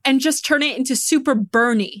Brothers and just turn it into Super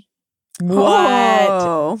Bernie. What?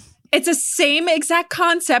 Oh. It's the same exact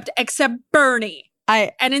concept except Bernie.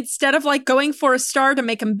 And instead of going for a star to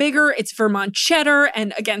make him bigger, it's Vermont cheddar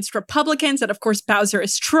and against Republicans. And of course, Bowser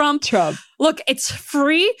is Trump. Look, it's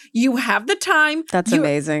free. You have the time. That's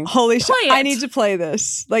amazing. Holy shit. I need to play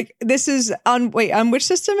this. This is on which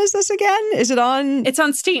system is this again? Is it on? It's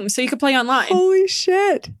on Steam, so you can play online. Holy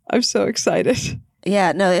shit. I'm so excited.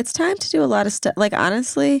 Yeah, no, it's time to do a lot of stuff.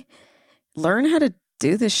 Honestly, learn how to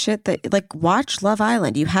do the shit that watch Love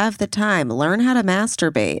Island. You have the time. Learn how to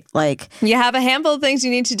masturbate. You have a handful of things you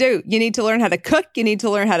need to do. You need to learn how to cook. You need to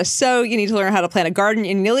learn how to sew. You need to learn how to plant a garden.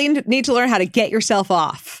 You need to learn how to get yourself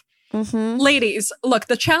off. Mm-hmm. Ladies, look,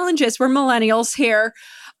 the challenge is we're millennials here.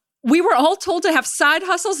 We were all told to have side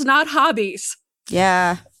hustles, not hobbies.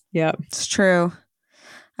 Yeah. Yep. It's true.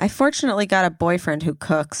 I fortunately got a boyfriend who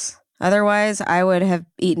cooks. Otherwise, I would have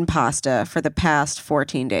eaten pasta for the past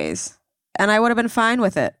 14 days. and I would have been fine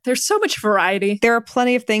with it. There's so much variety. There are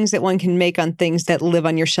plenty of things that one can make on things that live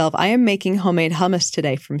on your shelf. I am making homemade hummus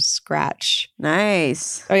today from scratch.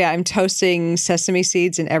 Nice. Oh, yeah. I'm toasting sesame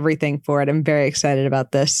seeds and everything for it. I'm very excited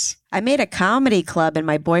about this. I made a comedy club in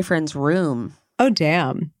my boyfriend's room. Oh,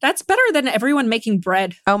 damn. That's better than everyone making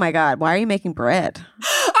bread. Oh, my God. Why are you making bread?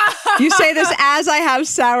 You say this as I have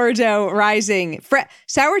sourdough rising.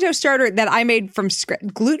 Sourdough starter that I made from scratch.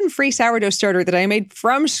 Gluten-free sourdough starter that I made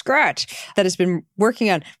from scratch that has been working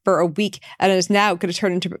on for a week and is now going to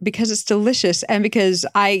turn into, because it's delicious and because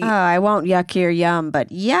I won't yuck your yum, but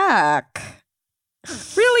yuck.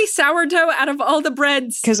 Really? Sourdough out of all the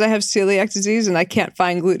breads? Because I have celiac disease and I can't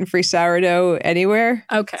find gluten-free sourdough anywhere.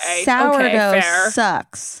 Okay. Sourdough fair.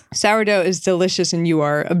 sucks. Sourdough is delicious and you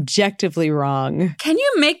are objectively wrong. Can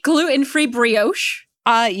you make gluten-free brioche?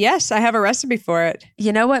 Yes, I have a recipe for it.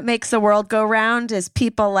 You know what makes the world go round is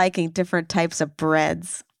people liking different types of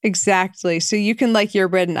breads. Exactly. So you can like your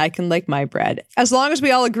bread and I can like my bread. As long as we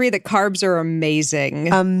all agree that carbs are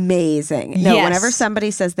amazing. Amazing. No, Yes. Whenever somebody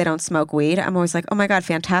says they don't smoke weed, I'm always like, oh my God,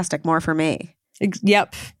 fantastic. More for me.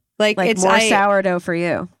 Yep. Like it's more sourdough for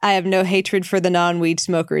you. I have no hatred for the non-weed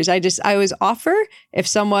smokers. I always offer, if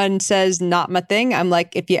someone says not my thing, I'm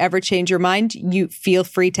like, if you ever change your mind, you feel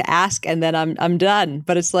free to ask and then I'm done.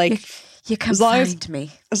 But it's like, You come find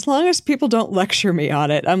me. As long as people don't lecture me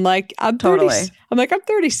on it, I'm like, I'm 30. Totally. I'm like, I'm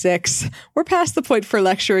 36. We're past the point for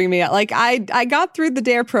lecturing me. Like, I got through the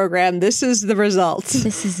DARE program. This is the result.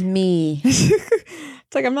 This is me.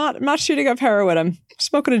 It's like I'm not shooting up heroin. I'm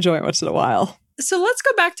smoking a joint once in a while. So let's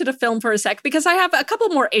go back to the film for a sec because I have a couple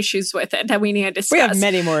more issues with it that we need to discuss. We have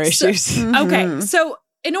many more issues. Okay, so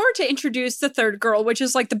in order to introduce the third girl, which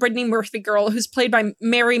is like the Brittany Murphy girl who's played by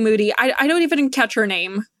Mary Moody, I don't even catch her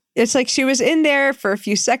name. It's like she was in there for a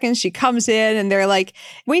few seconds. She comes in and they're like,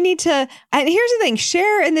 we need to. And here's the thing.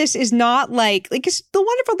 Cher in this is not like it's the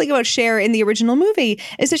wonderful thing about Cher in the original movie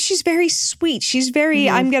is that she's very sweet. She's very,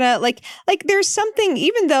 I'm going to like there's something,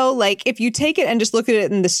 even though like if you take it and just look at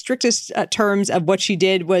it in the strictest terms of what she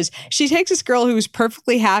did was she takes this girl who's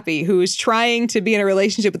perfectly happy, who's trying to be in a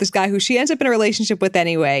relationship with this guy who she ends up in a relationship with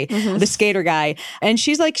anyway, the skater guy. And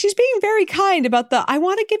she's being very kind about I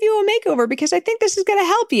want to give you a makeover because I think this is going to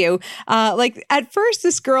help you. Like at first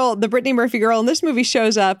this girl, the Brittany Murphy girl in this movie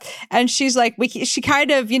shows up and she's like, she kind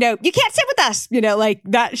of, you can't sit with us, like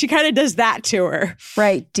that. She kind of does that to her.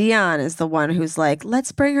 Right. Dion is the one who's like,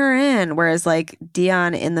 let's bring her in. Whereas like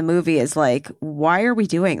Dion in the movie is like, why are we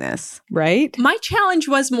doing this? Right. My challenge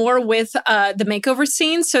was more with the makeover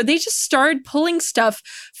scene. So they just started pulling stuff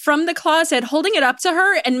from the closet, holding it up to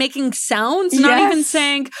her and making sounds, not even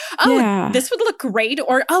saying, this would look great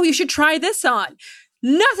or, oh, you should try this on.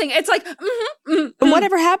 Nothing. It's like,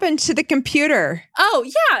 Whatever happened to the computer? Oh,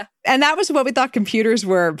 yeah. And that was what we thought computers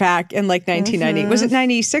were back in like 1990. Was it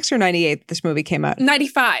 96 or 98 this movie came out?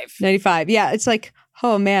 95. 95. Yeah. It's like,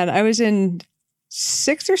 oh man, I was in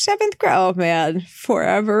 6th or 7th grade. Oh man,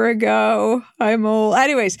 forever ago. I'm old.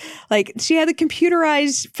 Anyways, like she had a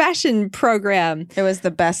computerized fashion program. It was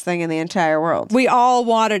the best thing in the entire world. We all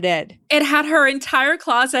wanted it. It had her entire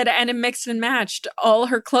closet and it mixed and matched all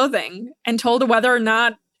her clothing and told her whether or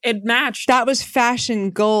not it matched. That was fashion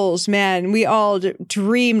goals, man. We all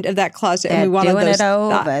dreamed of that closet. They're and we wanted doing those. it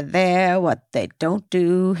over there, what they don't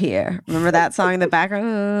do here. Remember that song in the background?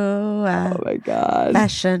 Oh my God.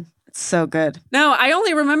 Fashion. It's so good. No, I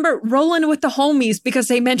only remember Rolling with the Homies because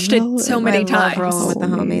they mentioned it so many times. Rolling with the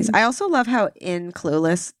Homies. I also love how in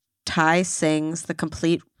Clueless, Ty sings the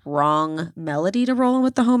complete wrong melody to Rolling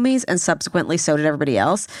with the Homies, and subsequently so did everybody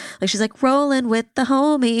else. Like she's like, rolling with the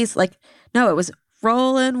homies. Like, no, it was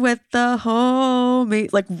rolling with the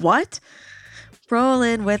homies. Like, what?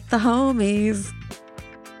 Rolling with the homies.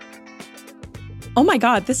 Oh my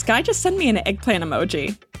God, this guy just sent me an eggplant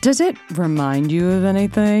emoji. Does it remind you of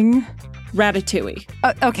anything? Ratatouille.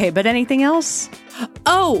 Okay, but anything else?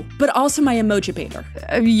 Oh, but also my Emojibator.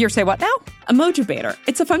 You say what now? Emojibator.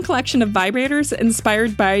 It's a fun collection of vibrators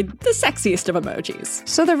inspired by the sexiest of emojis.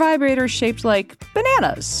 So they're vibrators shaped like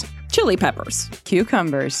bananas, Chili peppers.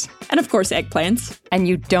 cucumbers, And of course, eggplants. and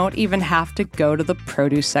you don't even have to go to the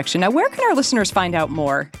produce section. Now, where can our listeners find out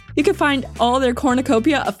more? You can find all their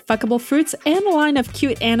cornucopia of fuckable fruits and a line of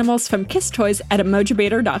cute animals from Kiss Toys at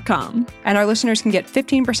Emojibator.com. And our listeners can get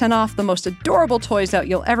 15% off the most adorable toys that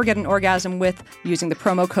you'll ever get an orgasm with using the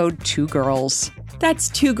promo code 2GIRLS. That's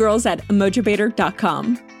 2girls at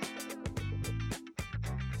Emojibator.com.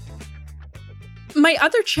 My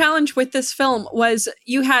other challenge with this film was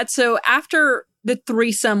after the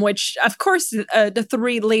threesome, which of course the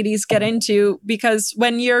three ladies get into, because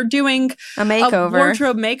when you're doing a makeover,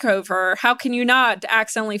 wardrobe makeover, how can you not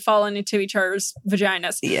accidentally fall into each other's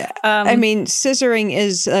vaginas? Yeah. I mean, scissoring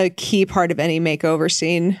is a key part of any makeover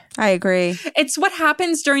scene. I agree. It's what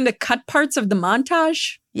happens during the cut parts of the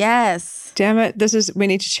montage. Yes. Damn it. We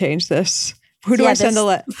need to change this. Who do I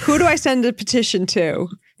send a petition to?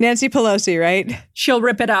 Nancy Pelosi, right? She'll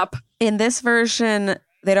rip it up. In this version,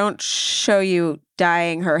 they don't show you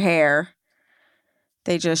dyeing her hair.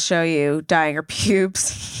 They just show you dyeing her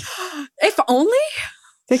pubes. If only.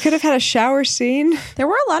 They could have had a shower scene. There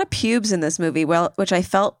were a lot of pubes in this movie, which I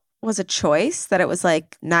felt was a choice, that it was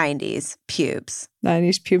like 90s pubes.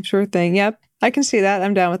 90s pubes were a thing. Yep. I can see that.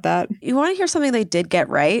 I'm down with that. You want to hear something they did get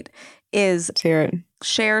right? Let's hear it.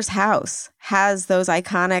 Cher's house has those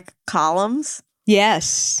iconic columns.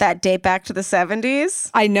 Yes. That date back to the 70s.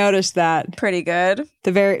 I noticed that. Pretty good.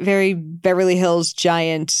 The very, very Beverly Hills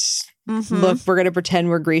giant, look, we're going to pretend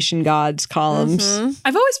we're Grecian gods columns.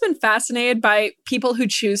 I've always been fascinated by people who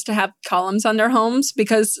choose to have columns on their homes,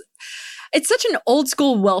 because it's such an old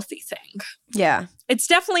school wealthy thing. Yeah. It's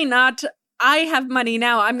definitely not, I have money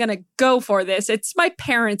now, I'm going to go for this. It's my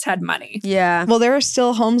parents had money. Yeah. Well, there are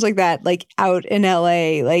still homes like that, like out in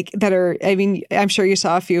LA, like that are, I mean, I'm sure you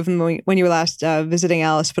saw a few of them when you were last visiting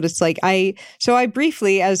Alice, but it's like, I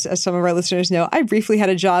briefly, as some of our listeners know, I briefly had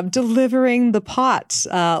a job delivering the pots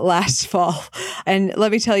last fall. And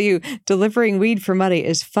let me tell you, delivering weed for money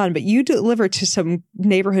is fun, but you deliver to some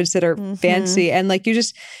neighborhoods that are fancy, and like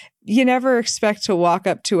you never expect to walk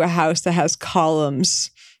up to a house that has columns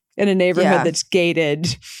in a neighborhood that's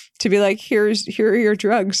gated to be like, here are your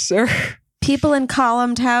drugs, sir. People in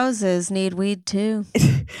columned houses need weed too.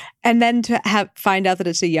 And then to find out that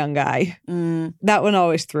it's a young guy. That one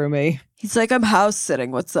always threw me. He's like, I'm house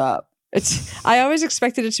sitting. What's up? I always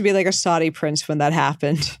expected it to be like a Saudi prince when that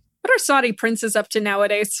happened. What are Saudi princes up to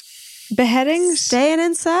nowadays? Beheadings? Staying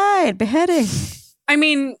inside. Beheading. I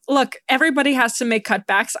mean, look, everybody has to make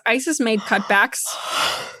cutbacks. ISIS made cutbacks.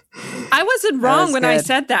 I wasn't wrong when I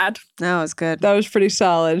said that. No, it was good. That was pretty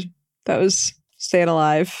solid. That was staying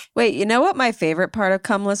alive. Wait, you know what my favorite part of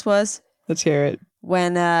Cumless was? Let's hear it.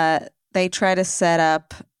 When they try to set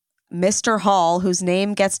up Mr. Hall, whose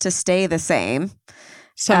name gets to stay the same.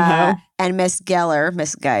 Somehow. And Miss Geller,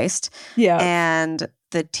 Miss Geist. Yeah. And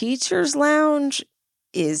the teacher's lounge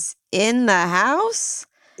is in the house.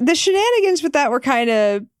 The shenanigans with that were kind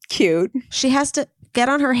of cute. She has to get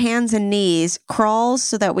on her hands and knees, crawls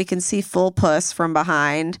so that we can see full puss from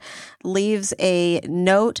behind, leaves a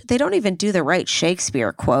note. They don't even do the right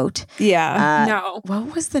Shakespeare quote. Yeah. No.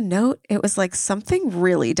 What was the note? It was like something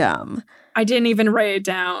really dumb. I didn't even write it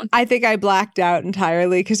down. I think I blacked out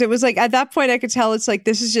entirely, because it was like, at that point I could tell it's like,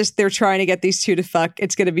 this is just, they're trying to get these two to fuck.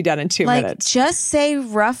 It's going to be done in 2 minutes. Just say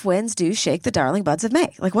rough winds do shake the darling buds of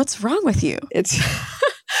May. Like, what's wrong with you? It's...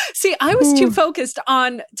 See, I was too focused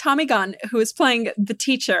on Tommy Gunn, who was playing the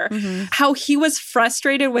teacher, how he was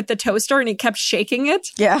frustrated with the toaster and he kept shaking it.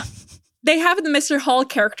 Yeah. They have the Mr. Hall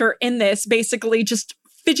character in this basically just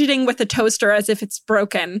fidgeting with the toaster as if it's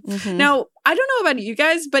broken. Now, I don't know about you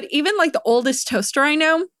guys, but even like the oldest toaster I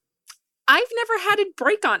know, I've never had it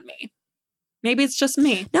break on me. Maybe it's just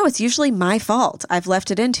me. No, it's usually my fault. I've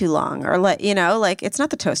left it in too long, or it's not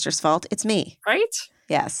the toaster's fault. It's me. Right?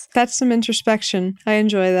 Yes. That's some introspection. I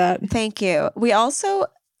enjoy that. Thank you. We also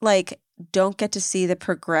don't get to see the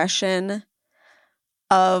progression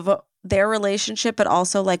of their relationship, but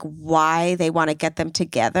also like why they want to get them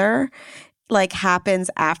together. Like happens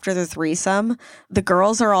after the threesome. The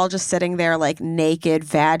girls are all just sitting there like naked,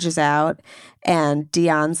 vag is out, and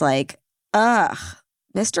Dion's like, ugh,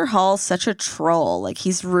 Mr. Hall's such a troll. Like,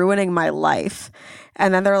 he's ruining my life.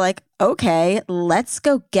 And then they're like, okay, let's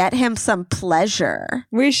go get him some pleasure.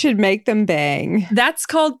 We should make them bang. That's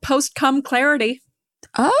called post-cum clarity.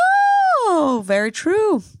 Oh, very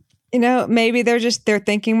true. You know, maybe they're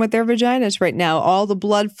thinking with their vaginas right now. All the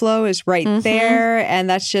blood flow is right there. And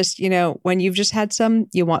that's just, when you've just had some,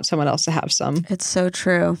 you want someone else to have some. It's so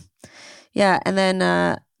true. Yeah. And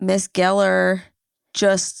then Miss Geller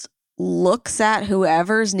just looks at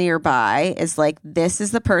whoever's nearby, is like, this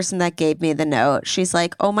is the person that gave me the note. She's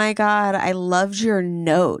like, oh my God, I loved your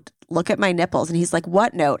note. Look at my nipples. And he's like,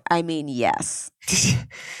 what note? I mean, yes.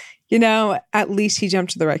 At least he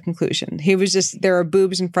jumped to the right conclusion. He was just, there are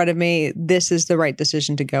boobs in front of me. This is the right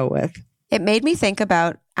decision to go with. It made me think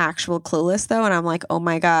about actual Clueless, though. And I'm like, oh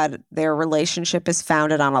my God, their relationship is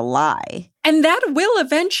founded on a lie. And that will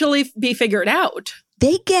eventually be figured out.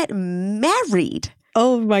 They get married.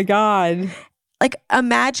 Oh my God. Like,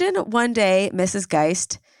 imagine one day Mrs.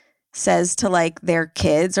 Geist says to like their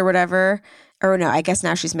kids or whatever, or no, I guess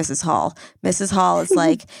now she's Mrs. Hall. Mrs. Hall is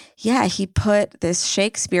like, yeah, he put this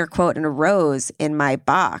Shakespeare quote in a rose in my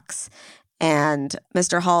box. And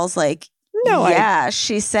Mr. Hall's like,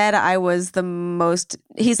 she said I was the most.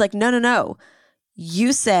 He's like, no.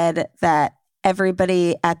 You said that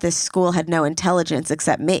everybody at this school had no intelligence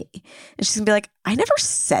except me. And she's gonna be like, I never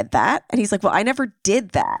said that. And he's like, well, I never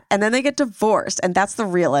did that. And then they get divorced. And that's the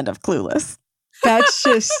real end of Clueless. That's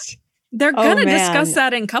just... They're going to discuss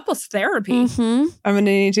that in couples therapy. I'm going to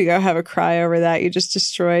need to go have a cry over that. You just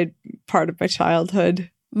destroyed part of my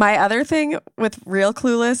childhood. My other thing with real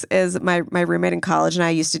Clueless is my roommate in college and I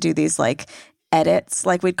used to do these like edits,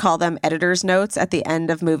 like we'd call them editor's notes at the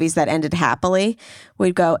end of movies that ended happily.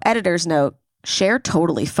 We'd go, editor's note, Cher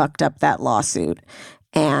totally fucked up that lawsuit.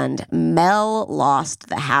 And Mel lost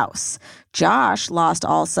the house. Josh lost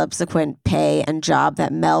all subsequent pay and job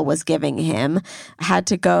that Mel was giving him, had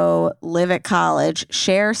to go live at college.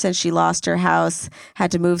 Cher, since she lost her house,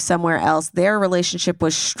 had to move somewhere else. Their relationship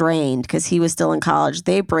was strained because he was still in college.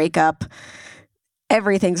 They break up.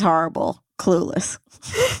 Everything's horrible. Clueless.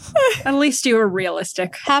 At least you were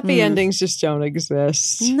realistic. Happy endings just don't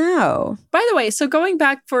exist. No. By the way, so going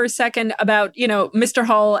back for a second about, Mr.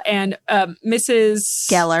 Hall and Mrs.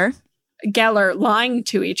 Geller lying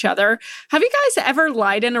to each other. Have you guys ever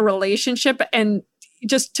lied in a relationship and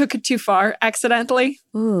just took it too far accidentally?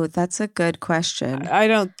 Ooh, that's a good question. I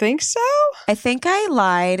don't think so. I think I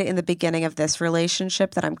lied in the beginning of this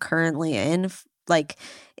relationship that I'm currently in, like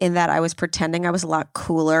in that I was pretending I was a lot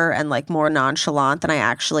cooler and like more nonchalant than I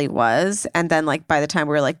actually was. And then like by the time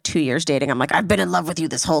we were like 2 years dating, I'm like, I've been in love with you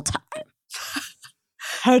this whole time.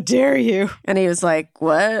 How dare you? And he was like,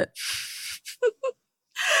 what?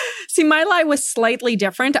 See, my lie was slightly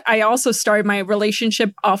different. I also started my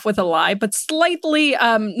relationship off with a lie, but slightly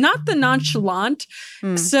not the nonchalant.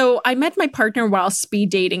 So I met my partner while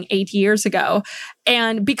speed dating 8 years ago.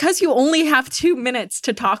 And because you only have 2 minutes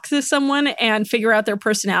to talk to someone and figure out their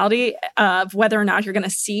personality of whether or not you're going to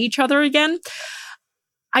see each other again,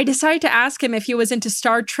 I decided to ask him if he was into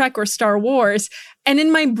Star Trek or Star Wars. And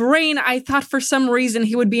in my brain, I thought for some reason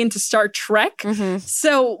he would be into Star Trek.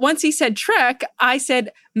 So once he said Trek, I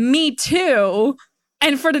said, me too.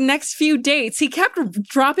 And for the next few dates, he kept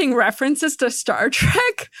dropping references to Star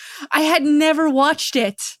Trek. I had never watched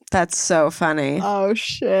it. That's so funny. Oh,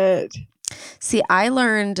 shit. See, I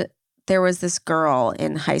learned there was this girl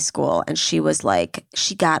in high school and she was like,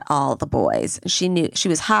 she got all the boys. And she knew she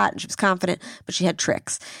was hot and she was confident, but she had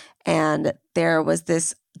tricks. And there was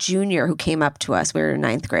this junior who came up to us. We were in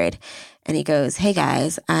 9th grade. And he goes, hey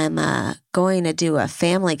guys, I'm going to do a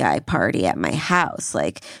Family Guy party at my house.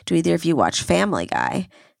 Like, do either of you watch Family Guy?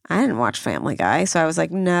 I didn't watch Family Guy. So I was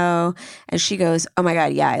like, no. And she goes, oh my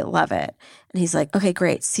God, yeah, I love it. And he's like, okay,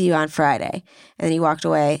 great. See you on Friday. And then he walked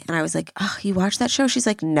away. And I was like, oh, you watched that show? She's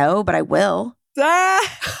like, no, but I will.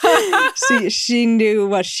 See, she knew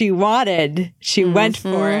what she wanted. She went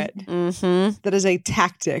for it. That is a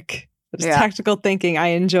tactic. That is tactical thinking. I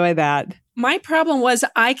enjoy that. My problem was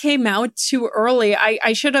I came out too early.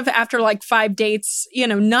 I should have, after like 5 dates,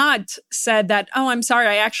 not said that, oh, I'm sorry,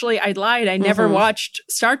 I lied. I never watched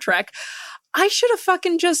Star Trek. I should have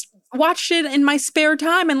fucking just watched it in my spare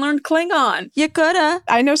time and learned Klingon. You coulda.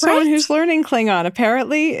 I know someone who's learning Klingon.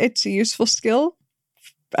 Apparently, it's a useful skill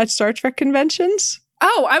at Star Trek conventions.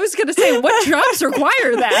 Oh, I was going to say, what jobs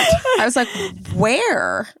require that? I was like,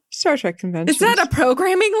 where? Star Trek conventions. Is that a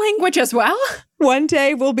programming language as well? One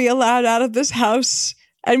day we'll be allowed out of this house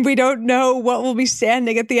and we don't know what will be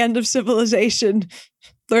standing at the end of civilization.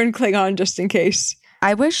 Learn Klingon just in case.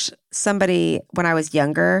 I wish somebody, when I was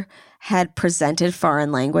younger, had presented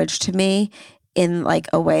foreign language to me in like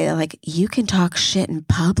a way that like, you can talk shit in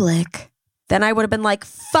public. Then I would have been like,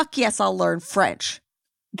 fuck yes, I'll learn French.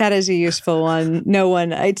 That is a useful one.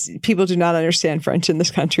 People do not understand French in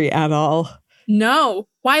this country at all. No.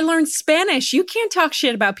 Why learn Spanish? You can't talk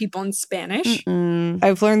shit about people in Spanish.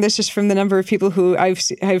 I've learned this just from the number of people who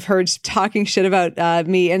I've heard talking shit about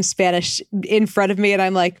me in Spanish in front of me. And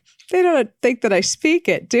I'm like, they don't think that I speak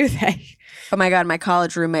it, do they? Oh my God, my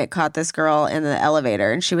college roommate caught this girl in the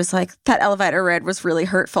elevator and she was like, that elevator ride was really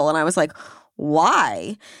hurtful. And I was like,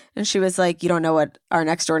 why? And she was like, you don't know what our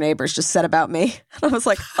next door neighbors just said about me. And I was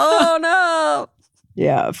like, oh no.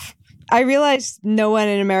 Yeah. I realize no one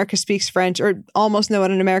in America speaks French, or almost no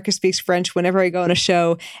one in America speaks French whenever I go on a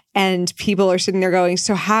show and people are sitting there going,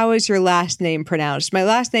 so how is your last name pronounced? My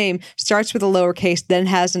last name starts with a lowercase, then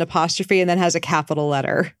has an apostrophe, and then has a capital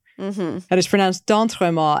letter. That is pronounced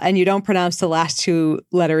d'Entremont, and you don't pronounce the last 2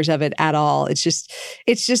 letters of it at all. It's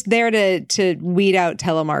just there to weed out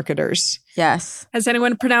telemarketers. Yes. Has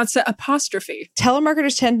anyone pronounced it apostrophe?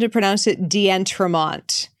 Telemarketers tend to pronounce it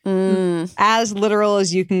d'Entremont. As literal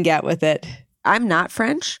as you can get with it. I'm not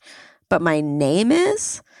French, but my name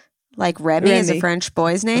is. Like Remy is a French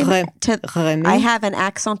boy's name. Remy? I have an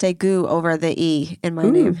accent aigu over the E in my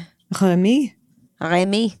name. Remy?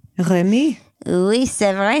 Remy. Remy? Oui,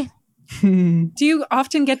 c'est vrai. Do you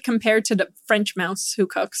often get compared to the French mouse who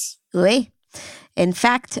cooks? Oui. In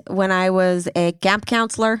fact, when I was a camp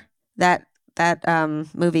counselor, that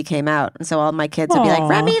movie came out. And so all my kids would be like,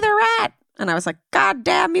 Remy the rat. And I was like, God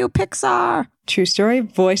damn you, Pixar. True story,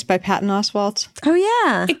 voiced by Patton Oswalt. Oh,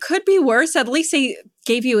 yeah. It could be worse. At least they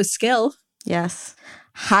gave you a skill. Yes.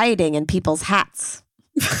 Hiding in people's hats.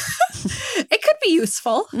 It could be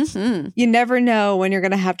useful. Mm-hmm. You never know when you're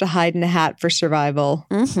going to have to hide in a hat for survival.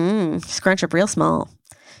 Mm-hmm. Scrunch up real small.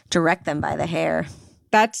 Direct them by the hair.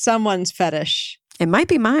 That's someone's fetish. It might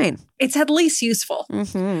be mine. It's at least useful.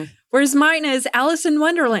 Mm-hmm. Whereas mine is Alice in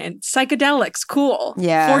Wonderland, psychedelics, cool.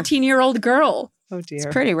 Yeah. 14-year-old girl. Oh, dear. It's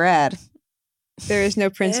pretty rad. There is no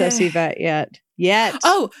Princess Yvette yet.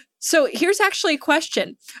 Oh, so here's actually a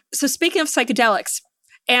question. So speaking of psychedelics,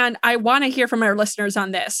 and I want to hear from our listeners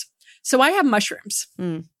on this. So I have mushrooms.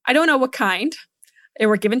 I don't know what kind. They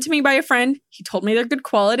were given to me by a friend. He told me they're good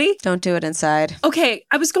quality. Don't do it inside. Okay,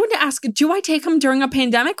 I was going to ask, do I take them during a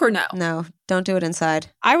pandemic or no? No, don't do it inside.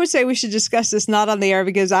 I would say we should discuss this not on the air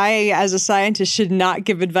because I, as a scientist, should not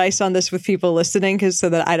give advice on this with people listening so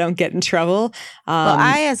that I don't get in trouble. Well,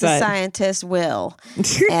 I, as a scientist, will.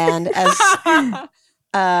 And as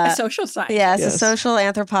a social scientist. Yeah, as a social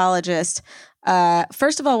anthropologist.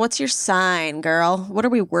 First of all, what's your sign, girl? What are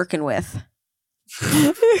we working with?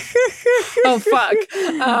 Oh, fuck.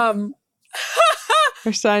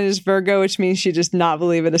 Her sign is Virgo, which means she does not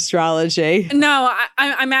believe in astrology. No,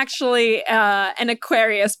 I'm actually an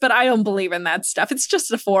Aquarius, but I don't believe in that stuff. It's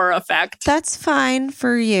just a Four effect. That's fine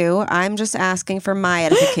for you. I'm just asking for my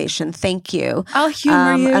edification. Thank you. I'll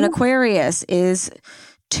humor you. An Aquarius is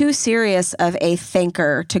too serious of a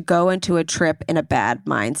thinker to go into a trip in a bad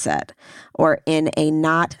mindset or in a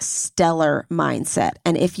not stellar mindset.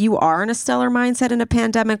 And if you are in a stellar mindset in a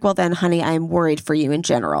pandemic, well then, honey, I am worried for you in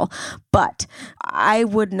general. But I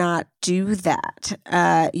would not do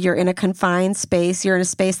that. You're in a confined space. You're in a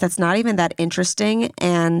space that's not even that interesting,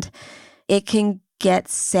 and it can get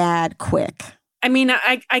sad quick. I mean,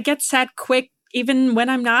 I get sad quick even when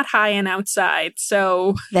I'm not high and outside.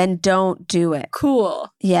 So then don't do it. Cool.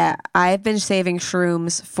 Yeah. I've been saving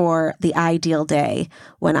shrooms for the ideal day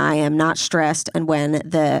when I am not stressed and when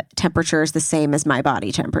the temperature is the same as my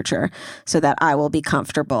body temperature so that I will be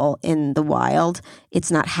comfortable in the wild.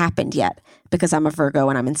 It's not happened yet because I'm a Virgo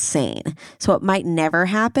and I'm insane. So it might never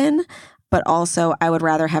happen, but also I would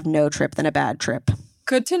rather have no trip than a bad trip.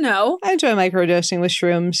 Good to know. I enjoy microdosing with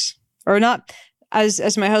shrooms. Or not,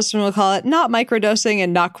 as my husband will call it, not microdosing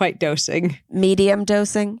and not quite dosing. Medium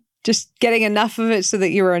dosing. Just getting enough of it so that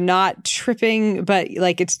you are not tripping, but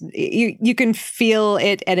like you can feel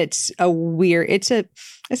it, and it's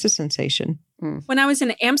a sensation. When I was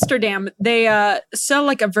in Amsterdam, they sell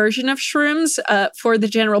like a version of shrooms for the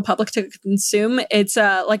general public to consume. It's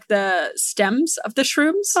like the stems of the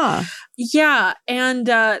shrooms. Huh. Yeah. And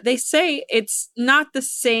they say it's not the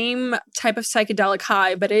same type of psychedelic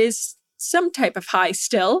high, but it is some type of high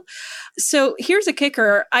still. So here's a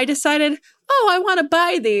kicker. I decided, I want to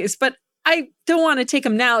buy these, but I don't want to take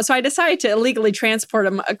them now. So I decided to illegally transport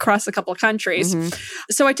them across a couple of countries. Mm-hmm.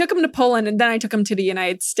 So I took them to Poland, and then I took them to the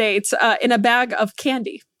United States in a bag of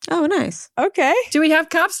candy. Oh, nice. Okay. Do we have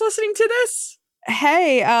cops listening to this?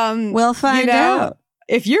 Hey, we'll find out.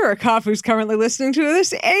 If you're a cop who's currently listening to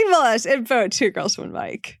this, email us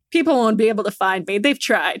info@2girls1mic. People won't be able to find me. They've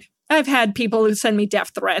tried. I've had people who send me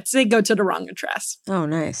death threats. They go to the wrong address. Oh,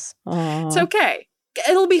 nice. It's okay.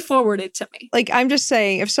 It'll be forwarded to me. Like, I'm just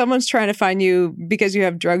saying, if someone's trying to find you because you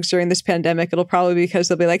have drugs during this pandemic, it'll probably be because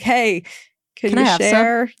they'll be like, hey, can you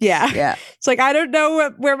share? Some? Yeah. It's like, I don't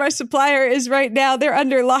know where my supplier is right now. They're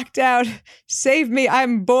under lockdown. Save me.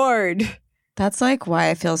 I'm bored. That's like why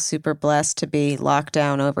I feel super blessed to be locked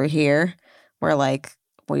down over here, where like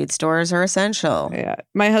weed stores are essential. Yeah.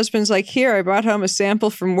 My husband's like, here, I brought home a sample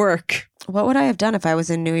from work. What would I have done if I was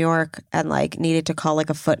in New York and like needed to call like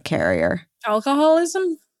a foot carrier?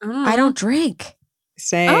 Alcoholism? I don't drink.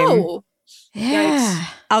 Same. Oh. Yeah. Yikes.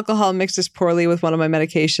 Alcohol mixes poorly with one of my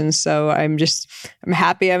medications. So I'm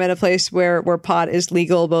happy I'm in a place where pot is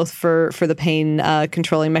legal, both for the pain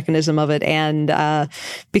controlling mechanism of it and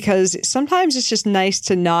because sometimes it's just nice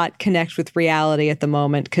to not connect with reality at the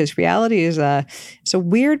moment because reality is it's a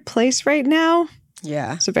weird place right now.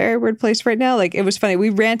 Yeah. It's a very weird place right now. Like, it was funny.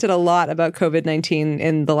 We ranted a lot about COVID-19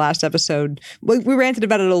 in the last episode. We ranted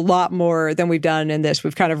about it a lot more than we've done in this.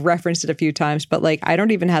 We've kind of referenced it a few times, but like, I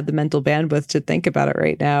don't even have the mental bandwidth to think about it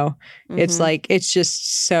right now. It's like, it's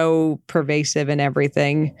just so pervasive in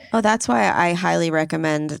everything. Oh, that's why I highly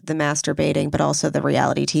recommend the masturbating, but also the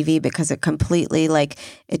reality TV, because it completely, like,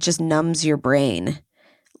 it just numbs your brain.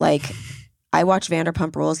 Like, I watched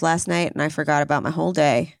Vanderpump Rules last night and I forgot about my whole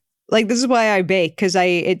day. Like, this is why I bake, because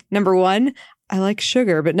number one, I like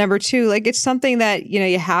sugar, but number two, like, it's something that, you know,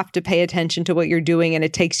 you have to pay attention to what you're doing and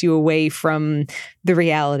it takes you away from the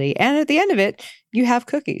reality. And at the end of it, you have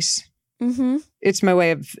cookies. Mm-hmm. It's my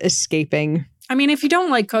way of escaping. I mean, if you don't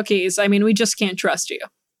like cookies, I mean, we just can't trust you.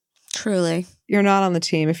 Truly. You're not on the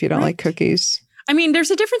team if you don't like cookies. I mean,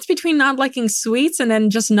 there's a difference between not liking sweets and then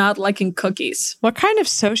just not liking cookies. What kind of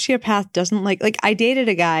sociopath doesn't like I dated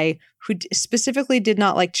a guy who specifically did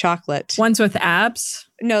not like chocolate. Ones with abs?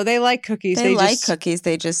 No, they like cookies. They like cookies.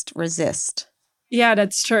 They just resist. Yeah,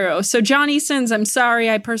 that's true. So John Easons, I'm sorry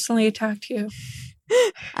I personally attacked you.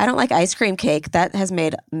 I don't like ice cream cake. That has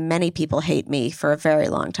made many people hate me for a very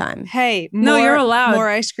long time. Hey, no, you're allowed more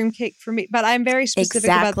ice cream cake for me, but I'm very specific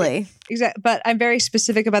but I'm very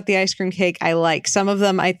specific about the ice cream cake I like. Some of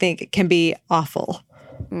them I think can be awful.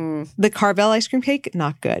 The Carvel ice cream cake,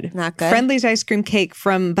 not good. Not good. Friendly's ice cream cake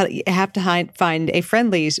but you have to find a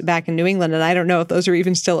Friendly's back in New England, and I don't know if those are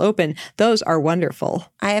even still open. Those are wonderful.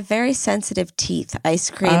 I have very sensitive teeth. Ice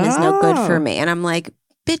cream is no good for me. And I'm like,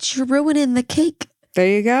 bitch, you're ruining the cake. There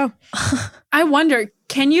you go. I wonder,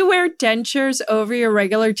 can you wear dentures over your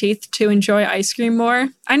regular teeth to enjoy ice cream more?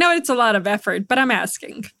 I know it's a lot of effort, but I'm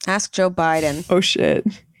asking. Ask Joe Biden. Oh, shit.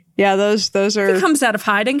 Yeah, those are... If he comes out of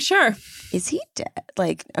hiding, sure. Is he dead?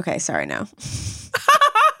 Like, okay, sorry, no.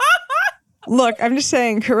 Look, I'm just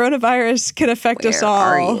saying, coronavirus can affect us all.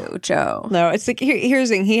 Where are you, Joe? No, it's like, here's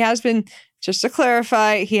the thing. He has been... Just to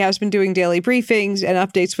clarify, he has been doing daily briefings and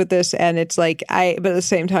updates with this. And it's like, but at the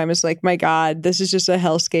same time, it's like, my God, this is just a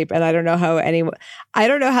hellscape. And I don't know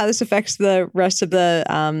how this affects the rest of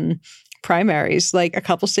the primaries. Like, a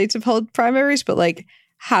couple states have held primaries, but like,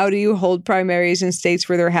 how do you hold primaries in states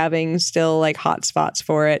where they're having still like hot spots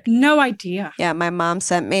for it? No idea. Yeah, my mom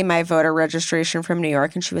sent me my voter registration from New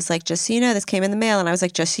York and she was like, just so you know, this came in the mail. And I was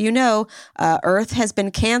like, just so you know, Earth has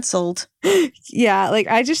been canceled. Yeah, like,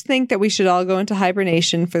 I just think that we should all go into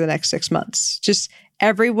hibernation for the next 6 months. Just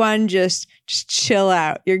everyone just chill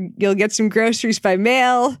out. You'll get some groceries by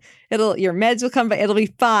mail. Your meds will come by. It'll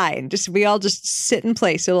be fine. We all just sit in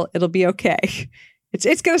place. It'll be okay.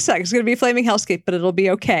 It's going to suck. It's going to be a flaming hellscape, but it'll be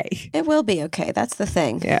okay. It will be okay. That's the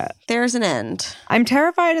thing. Yeah. There's an end. I'm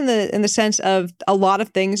terrified in the sense of a lot of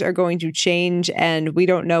things are going to change and we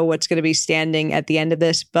don't know what's going to be standing at the end of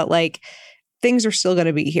this, but like, things are still going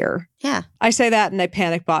to be here. Yeah. I say that and I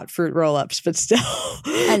panic bought fruit roll-ups, but still.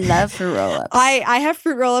 I love fruit roll-ups. I have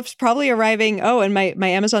fruit roll-ups probably arriving. Oh, and my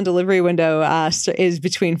Amazon delivery window is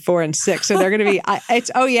between 4 and 6. So they're going to be,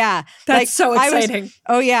 That's like, so exciting.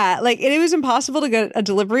 Like, it was impossible to get a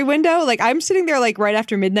delivery window. Like, I'm sitting there like right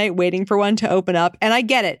after midnight waiting for one to open up. And I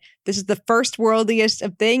get it. This is the first worldliest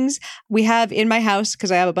of things we have in my house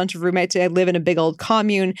because I have a bunch of roommates. I live in a big old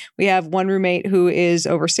commune. We have one roommate who is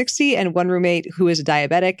over 60 and one roommate who is a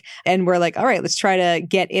diabetic. And we're like, all right, let's try to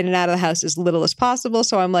get in and out of the house as little as possible.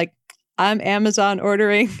 So I'm like, I'm Amazon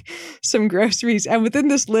ordering some groceries. And within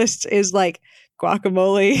this list is like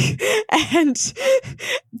guacamole and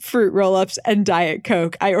fruit roll-ups and Diet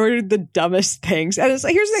Coke. I ordered the dumbest things. And it's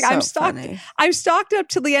like, here's the thing. I'm stocked up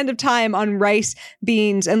till the end of time on rice,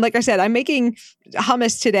 beans. And like I said, I'm making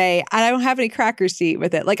hummus today and I don't have any crackers to eat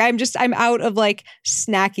with it. Like, I'm out of like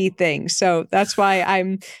snacky things. So that's why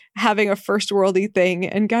I'm having a first worldy thing.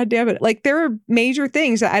 And God damn it, like, there are major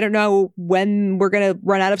things that I don't know when we're going to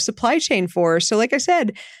run out of supply chain for. So like I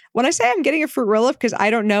said, when I say I'm getting a fruit roll-up because I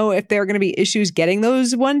don't know if there are going to be issues getting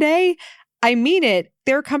those one day, I mean it.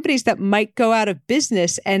 There are companies that might go out of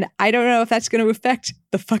business, and I don't know if that's going to affect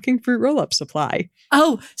the fucking fruit roll-up supply.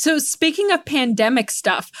 Oh, so speaking of pandemic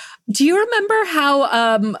stuff, do you remember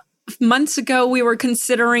how months ago we were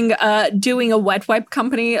considering doing a wet wipe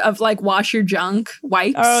company of like wash your junk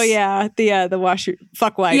wipes? Oh yeah, the wash your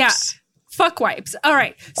fuck wipes. Yeah, fuck wipes. All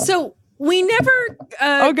right, so we never...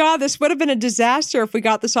 oh, God, this would have been a disaster if we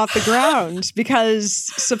got this off the ground because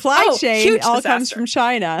supply chain all comes from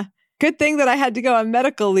China. Good thing that I had to go on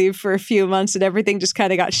medical leave for a few months and everything just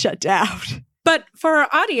kind of got shut down. But for our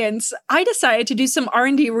audience, I decided to do some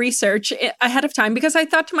R&D research ahead of time because I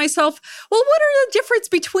thought to myself, well, what are the difference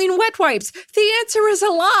between wet wipes? The answer is a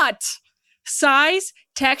lot. size,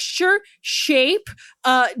 texture, shape,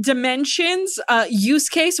 dimensions, use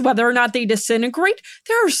case, whether or not they disintegrate.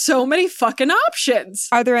 There are so many fucking options.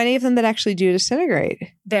 Are there any of them that actually do disintegrate?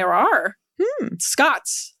 There are.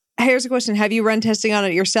 Scott's. Here's a question. Have you run testing on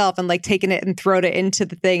it yourself and like taken it and thrown it into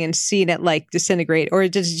the thing and seen it like disintegrate? Or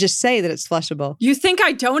does it just say that it's flushable? You think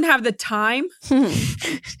I don't have the time?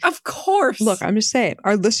 Of course. Look, I'm just saying,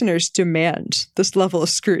 our listeners demand this level of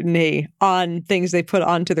scrutiny on things they put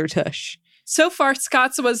onto their tush. So far,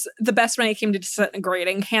 Scott's was the best when it came to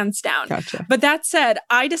disintegrating, hands down. Gotcha. But that said,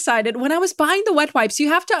 I decided when I was buying the wet wipes, you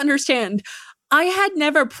have to understand, I had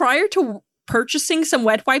never, prior to purchasing some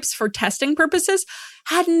wet wipes for testing purposes,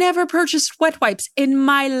 had never purchased wet wipes in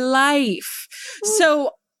my life.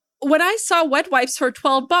 So when I saw wet wipes for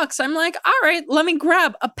 $12, I'm like, all right, let me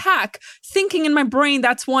grab a pack. Thinking in my brain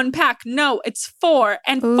that's one pack. No, it's 4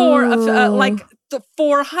 and 4 of like the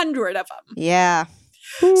 400 of them. Yeah.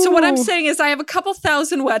 So what I'm saying is I have a couple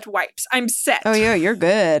thousand wet wipes. I'm set. Oh, yeah, you're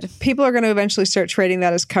good. People are going to eventually start trading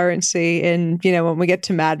that as currency. And, you know, when we get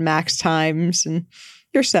to Mad Max times, and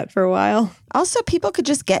you're set for a while. Also, people could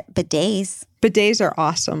just get bidets. Bidets are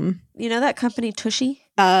awesome. You know that company Tushy?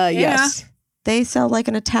 Yes. They sell like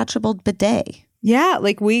an attachable bidet. Yeah,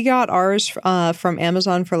 like we got ours from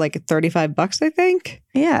Amazon for like $35, I think.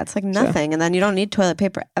 Yeah, it's like nothing. And then you don't need toilet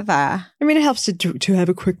paper ever. I mean, it helps to have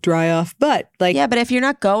a quick dry off, but like... Yeah, but if you're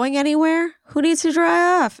not going anywhere, who needs to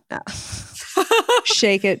dry off? No.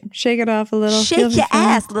 Shake it off a little. Shake your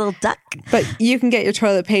ass, little duck. But you can get your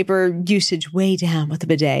toilet paper usage way down with a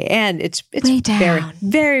bidet, and it's very,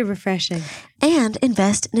 very refreshing. And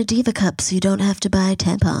invest in a Diva cup so you don't have to buy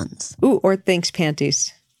tampons. Ooh, or Thinx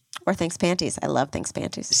panties. Or Thinx panties. I love Thinx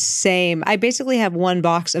panties. Same. I basically have one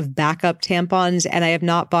box of backup tampons, and I have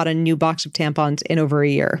not bought a new box of tampons in over a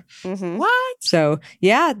year. Mm-hmm. What? So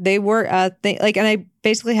yeah, they were and I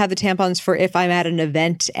basically have the tampons for if I'm at an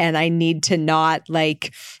event and I need to not I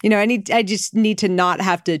just need to not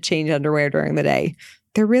have to change underwear during the day.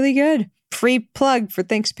 They're really good. Free plug for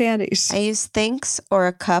Thinx panties. I use Thinx or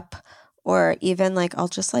a cup, or even like I'll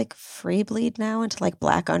just like free bleed now into like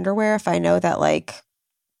black underwear if I know that like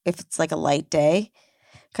if it's like a light day,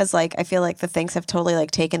 because like I feel like the Thinx have totally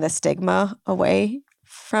like taken the stigma away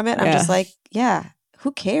from it. I'm just like, yeah,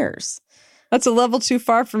 who cares? That's a level too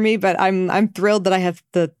far for me, but I'm thrilled that I have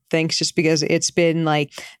the Thinx just because it's been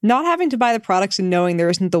like not having to buy the products and knowing there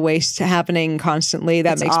isn't the waste happening constantly.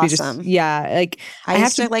 That makes awesome. Me just like I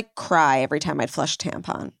have to like cry every time I'd flush a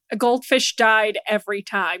tampon. A goldfish died every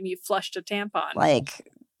time you flushed a tampon. Like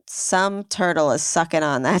some turtle is sucking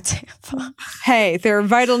on that tampon. Hey, there are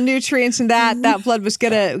vital nutrients in that. That blood was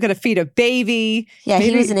gonna feed a baby. Yeah,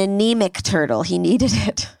 he was an anemic turtle. He needed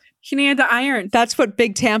it. He needed the iron. That's what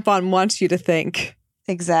Big Tampon wants you to think.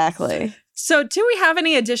 Exactly. So do we have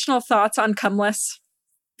any additional thoughts on Cumless?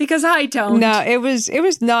 Because I don't. No, it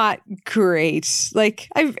was not great. Like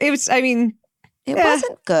it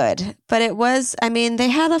wasn't good, but it was, I mean, they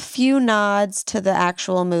had a few nods to the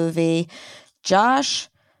actual movie. Josh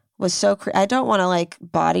was so I don't want to like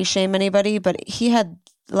body shame anybody, but he had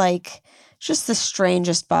like just the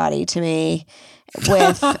strangest body to me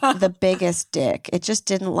with the biggest dick. It just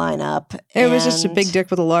didn't line up. It was just a big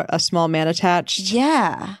dick with a small man attached.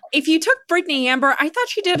 Yeah. If you took Brittany Amber, I thought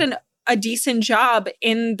she did a decent job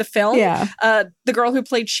in the film. Yeah. The girl who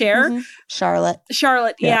played Cher. Mm-hmm.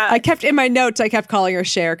 Charlotte, yeah. I kept in my notes, I kept calling her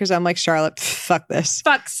Cher because I'm like, Charlotte, fuck this.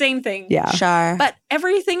 Fuck, same thing. Yeah. Char. But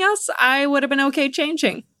everything else, I would have been okay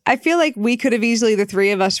changing. I feel like we could have easily, the three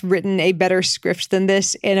of us, written a better script than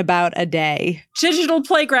this in about a day. Digital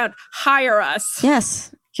Playground, hire us.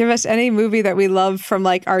 Yes. Give us any movie that we love from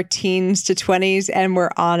like our teens to 20s and we're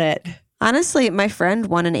on it. Honestly, my friend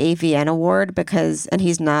won an AVN award and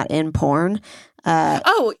he's not in porn.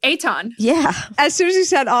 Aton. Yeah. As soon as he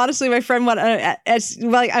said, honestly, my friend won,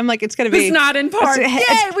 I'm like, it's going to be. He's not in porn.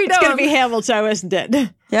 It's going to be Hamilton, isn't it?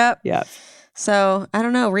 Yep. Yep. So, I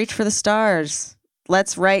don't know, reach for the stars.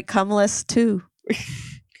 Let's write Cumless 2.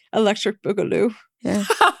 Electric Boogaloo. Yeah.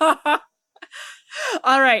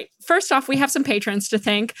 All right. First off, we have some patrons to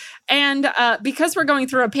thank. And because we're going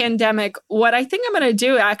through a pandemic, what I think I'm going to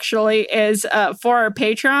do actually is for our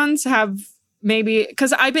patrons have maybe,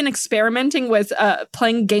 because I've been experimenting with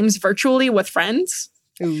playing games virtually with friends.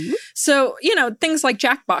 Ooh. So, things like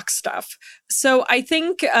Jackbox stuff. So I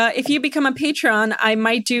think if you become a patron, I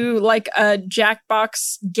might do like a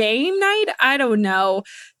Jackbox game night. I don't know.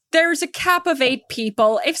 There's a cap of 8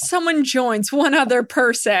 people. If someone joins one other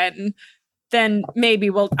person, then maybe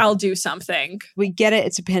I'll do something. We get it.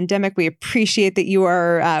 It's a pandemic. We appreciate that you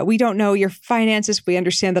are, we don't know your finances. We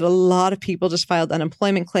understand that a lot of people just filed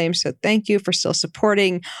unemployment claims. So thank you for still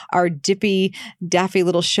supporting our dippy, daffy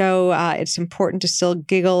little show. It's important to still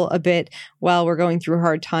giggle a bit while we're going through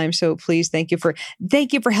hard times. So please, thank you for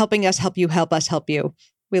helping us help you, help us help you.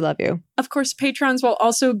 We love you. Of course, patrons will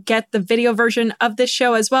also get the video version of this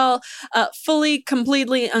show as well. Fully,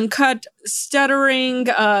 completely uncut, stuttering,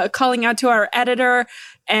 calling out to our editor,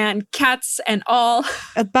 and cats and all.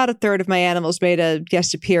 About a third of my animals made a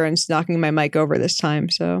guest appearance, knocking my mic over this time.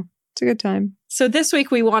 So it's a good time. So this week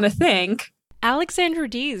we want to thank Alexandra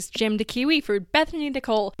Dees, Jim DeKiwi, Bethany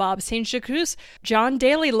Nicole, Bob St. Jacques, John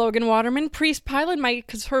Daly, Logan Waterman, Priest Pilot, Mike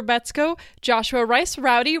Herbetsko, Joshua Rice,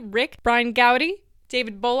 Rowdy, Rick, Brian Gowdy,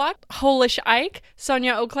 David Bullock, Holish Ike,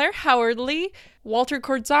 Sonia Auclair, Howard Lee, Walter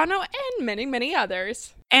Corzano, and many, many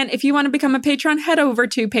others. And if you want to become a patron, head over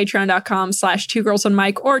to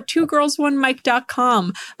patreon.com/2girls1mic or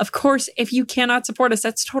 2girls1mic.com. Of course, if you cannot support us,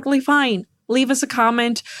 that's totally fine. Leave us a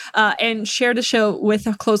comment and share the show with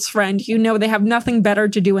a close friend. You know they have nothing better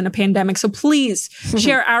to do in a pandemic, so please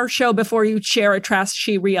share our show before you share a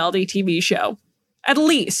trashy reality TV show. At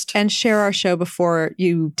least. And share our show before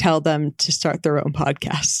you tell them to start their own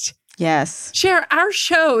podcast. Yes. Share our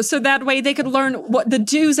show so that way they could learn what the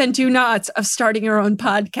do's and do nots of starting your own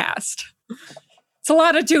podcast. It's a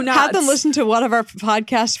lot of do nots. Have them listen to one of our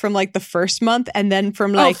podcasts from like the first month and then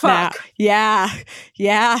from like now. Yeah.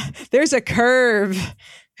 There's a curve.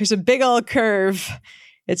 There's a big old curve.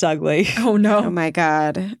 It's ugly. Oh, no. Oh, my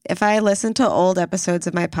God. If I listen to old episodes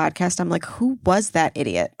of my podcast, I'm like, who was that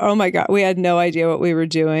idiot? Oh, my God. We had no idea what we were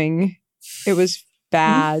doing. It was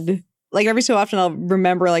bad. Mm-hmm. Like every so often I'll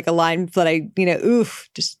remember like a line that I,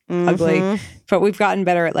 just ugly. But we've gotten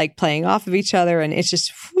better at like playing off of each other. And it's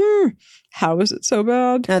just, how is it so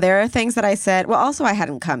bad? No, there are things that I said. Well, also I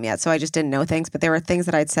hadn't come yet, so I just didn't know things. But there were things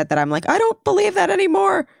that I'd said that I'm like, I don't believe that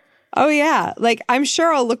anymore. Oh, yeah. Like, I'm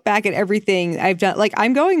sure I'll look back at everything I've done. Like,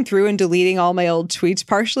 I'm going through and deleting all my old tweets,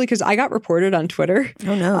 partially because I got reported on Twitter.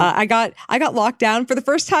 Oh, no. I got locked down for the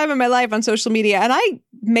first time in my life on social media. And I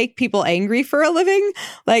make people angry for a living.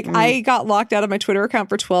 Like, I got locked out of my Twitter account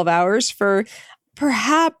for 12 hours for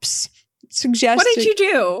perhaps suggested. What did you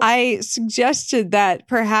do? I suggested that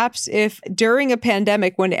perhaps if during a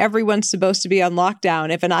pandemic when everyone's supposed to be on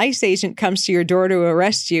lockdown, if an ICE agent comes to your door to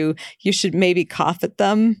arrest you, you should maybe cough at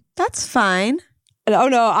them. That's fine. Oh,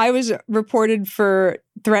 no, I was reported for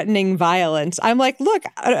threatening violence. I'm like, look,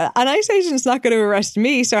 an ICE agent's not going to arrest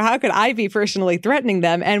me, so how could I be personally threatening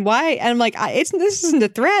them? And why? And I'm like, this isn't a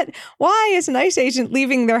threat. Why is an ICE agent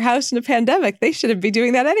leaving their house in a pandemic? They shouldn't be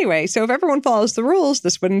doing that anyway. So if everyone follows the rules,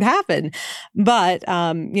 this wouldn't happen. But,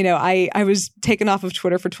 I was taken off of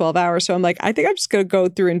Twitter for 12 hours. So I'm like, I think I'm just going to go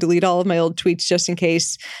through and delete all of my old tweets just in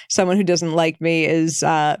case someone who doesn't like me is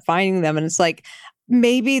finding them. And it's like,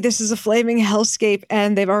 maybe this is a flaming hellscape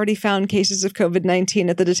and they've already found cases of COVID-19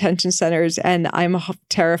 at the detention centers and I'm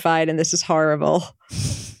terrified and this is horrible.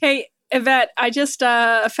 Hey, Yvette, I just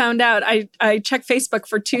found out. I checked Facebook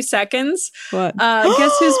for 2 seconds. What?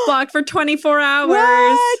 Guess who's blocked for 24 hours?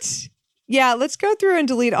 What? Yeah, let's go through and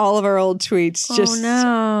delete all of our old tweets. Oh,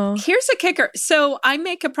 no. Here's a kicker. So I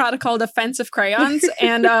make a product called Offensive Crayons.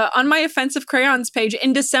 And on my Offensive Crayons page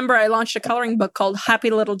in December, I launched a coloring book called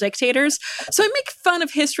Happy Little Dictators. So I make fun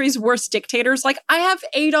of history's worst dictators. Like I have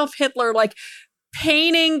Adolf Hitler, like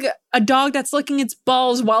painting a dog that's licking its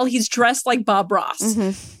balls while he's dressed like Bob Ross.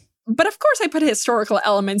 Mm-hmm. But of course I put historical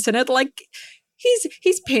elements in it. Like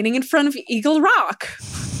he's painting in front of Eagle Rock.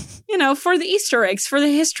 For the Easter eggs, for the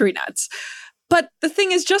history nuts. But the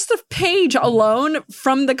thing is, just the page alone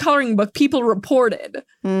from the coloring book, people reported.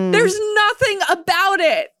 There's nothing about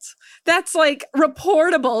it that's like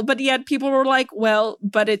reportable, but yet people were like, well,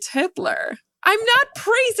 but it's Hitler. I'm not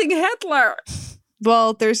praising Hitler.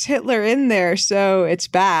 Well, there's Hitler in there, so it's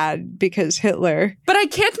bad because Hitler. But I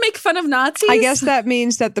can't make fun of Nazis? I guess that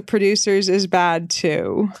means that the producers is bad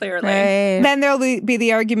too. Clearly. Right. Then there'll be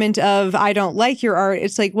the argument of, I don't like your art.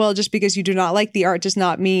 It's like, well, just because you do not like the art does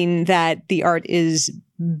not mean that the art is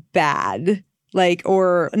bad,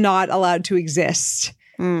 or not allowed to exist.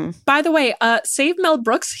 By the way, save Mel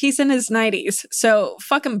Brooks. He's in his 90s. So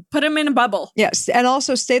fuck him. Put him in a bubble. Yes. And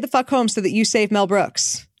also stay the fuck home so that you save Mel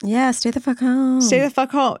Brooks. Yeah, stay the fuck home. Stay the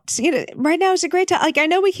fuck home. Right now is a great time. Like, I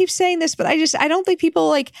know we keep saying this, but I don't think people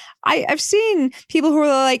like, I've seen people who are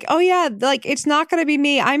like, oh yeah, like it's not going to be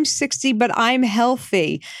me. I'm 60, but I'm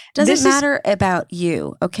healthy. Doesn't matter about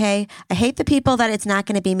you, okay? I hate the people that it's not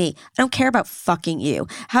going to be me. I don't care about fucking you.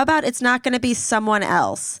 How about it's not going to be someone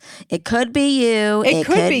else? It could be you. It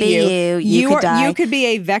could be you. You could die. You could be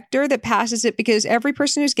a vector that passes it, because every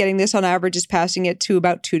person who's getting this on average is passing it to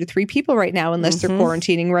about 2 to 3 people right now, unless they're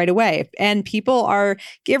quarantining right away. And people are,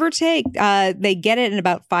 give or take, they get it, and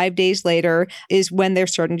about 5 days later is when they're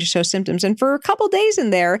starting to show symptoms. And for a couple days in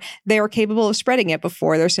there, they are capable of spreading it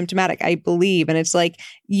before they're symptomatic, I believe. And it's like,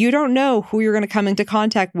 you don't know who you're going to come into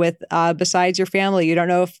contact with besides your family. You don't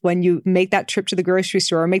know if when you make that trip to the grocery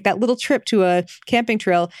store or make that little trip to a camping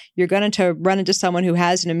trail, you're going to run into someone who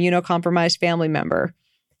has an immunocompromised family member.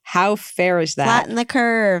 How fair is that? Flatten the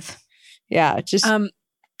curve. Yeah, just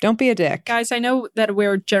don't be a dick. Guys, I know that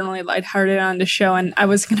we're generally lighthearted on the show, and I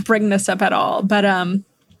wasn't going to bring this up at all, but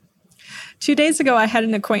 2 days ago, I had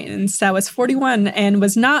an acquaintance that was 41 and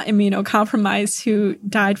was not immunocompromised who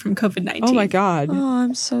died from COVID-19. Oh my God. Oh,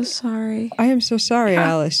 I'm so sorry. I am so sorry,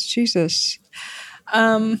 Alice. Jesus.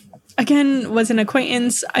 Again, was an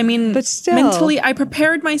acquaintance. I mean, but still, mentally, I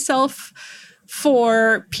prepared myself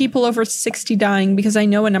for people over 60 dying, because I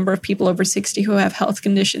know a number of people over 60 who have health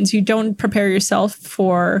conditions. You don't prepare yourself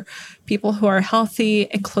for people who are healthy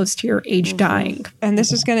and close to your age dying. And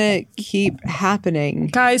this is going to keep happening.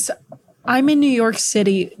 Guys, I'm in New York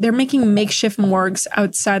City. They're making makeshift morgues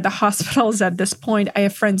outside the hospitals at this point. I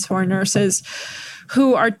have friends who are nurses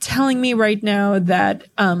who are telling me right now that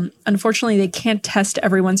unfortunately they can't test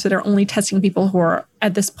everyone, so they're only testing people who are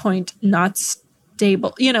at this point not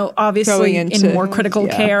stable, obviously in more critical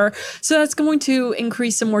care. So that's going to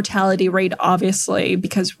increase the mortality rate, obviously,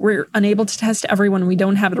 because we're unable to test everyone. We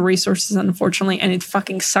don't have the resources, unfortunately, and it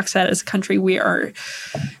fucking sucks that as a country we are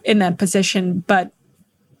in that position. But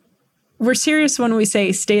we're serious when we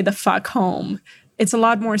say stay the fuck home. It's a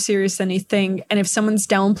lot more serious than you think. And if someone's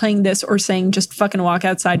downplaying this or saying just fucking walk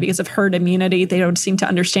outside because of herd immunity, they don't seem to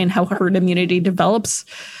understand how herd immunity develops.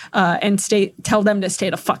 And tell them to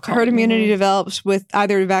stay the fuck home. Herd immunity develops with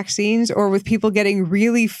either vaccines or with people getting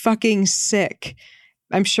really fucking sick.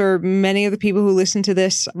 I'm sure many of the people who listen to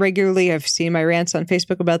this regularly, I've seen my rants on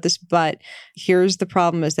Facebook about this, but here's the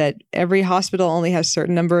problem is that every hospital only has a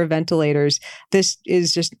certain number of ventilators. This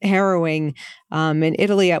is just harrowing. In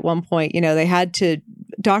Italy at one point,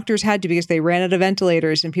 doctors had to, because they ran out of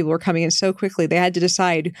ventilators and people were coming in so quickly, they had to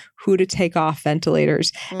decide who to take off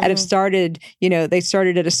ventilators. And it started, they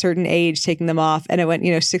started at a certain age taking them off, and it went,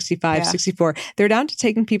 65, 64. They're down to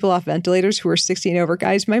taking people off ventilators who are 60 and over.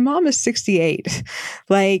 Guys, my mom is 68.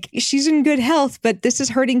 Like, she's in good health, but this is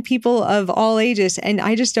hurting people of all ages. And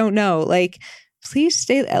I just don't know. Like, please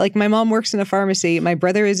stay. Like, my mom works in a pharmacy. My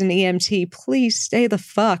brother is an EMT. Please stay the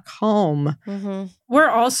fuck home. Mm-hmm. We're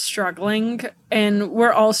all struggling, and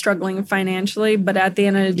we're all struggling financially. But at the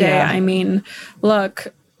end of the day, I mean,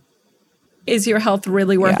 look, is your health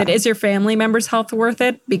really worth it? Is your family member's health worth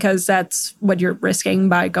it? Because that's what you're risking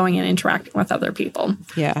by going and interacting with other people.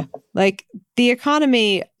 Yeah. Like, the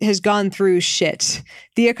economy has gone through shit.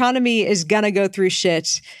 The economy is going to go through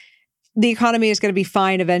shit. The economy is going to be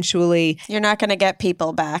fine eventually. You're not going to get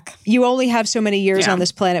people back. You only have so many years on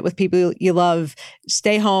this planet with people you love.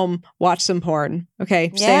 Stay home, watch some porn.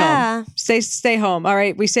 Okay, stay home. Stay home. All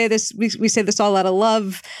right, we say this. We say this all out of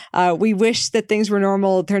love. We wish that things were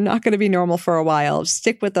normal. They're not going to be normal for a while.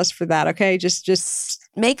 Stick with us for that. Okay, just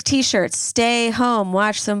make T-shirts. Stay home,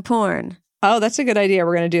 watch some porn. Oh, that's a good idea.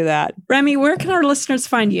 We're going to do that. Remy, where can our listeners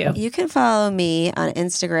find you? You can follow me on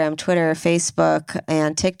Instagram, Twitter, Facebook,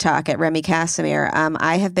 and TikTok at Remy Casimir.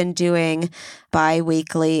 I have been doing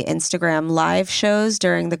bi-weekly Instagram live shows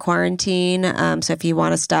during the quarantine. So if you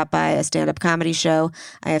want to stop by a stand-up comedy show,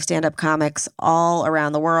 I have stand-up comics all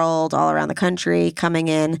around the world, all around the country, coming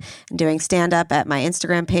in and doing stand-up at my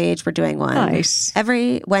Instagram page. We're doing one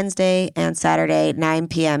every Wednesday and Saturday, 9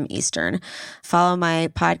 p.m. Eastern. Follow my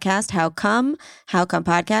podcast, How Come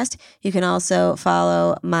Podcast. You can also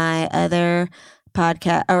follow my other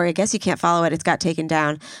podcast, or I guess you can't follow it. It's got taken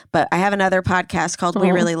down. But I have another podcast called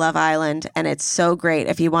We Really Love Island, and it's so great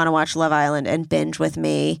if you want to watch Love Island and binge with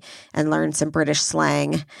me and learn some British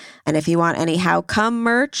slang. And if you want any How Come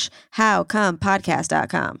merch,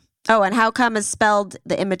 howcomepodcast.com. Oh, and How Come is spelled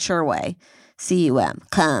the immature way. C-U-M.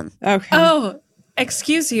 Come. Okay. Oh,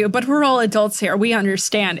 excuse you, but we're all adults here. We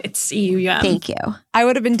understand it's C-U-M. Thank you. I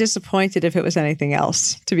would have been disappointed if it was anything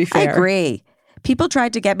else, to be fair. I agree. People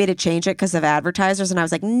tried to get me to change it because of advertisers, and I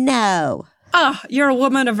was like, no. You're a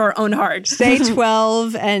woman of our own heart. Stay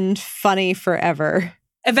 12 and funny forever.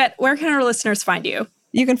 Yvette, where can our listeners find you?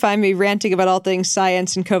 You can find me ranting about all things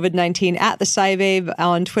science and COVID-19 at the SciBabe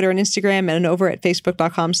on Twitter and Instagram, and over at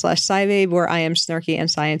facebook.com/SciBabe, where I am snarky and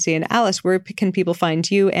sciencey. And Alice, where can people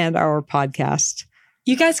find you and our podcast?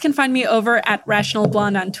 You guys can find me over at Rational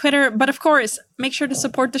Blonde on Twitter. But of course, make sure to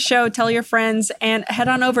support the show, tell your friends, and head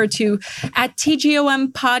on over to at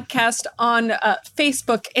TGOM Podcast on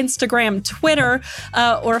Facebook, Instagram, Twitter,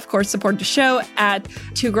 or of course, support the show at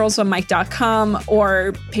twogirlsonemic.com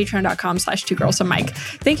or patreon.com/twogirlsonemic.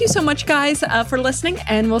 Thank you so much, guys, for listening,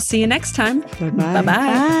 and we'll see you next time. Bye-bye.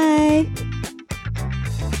 Bye.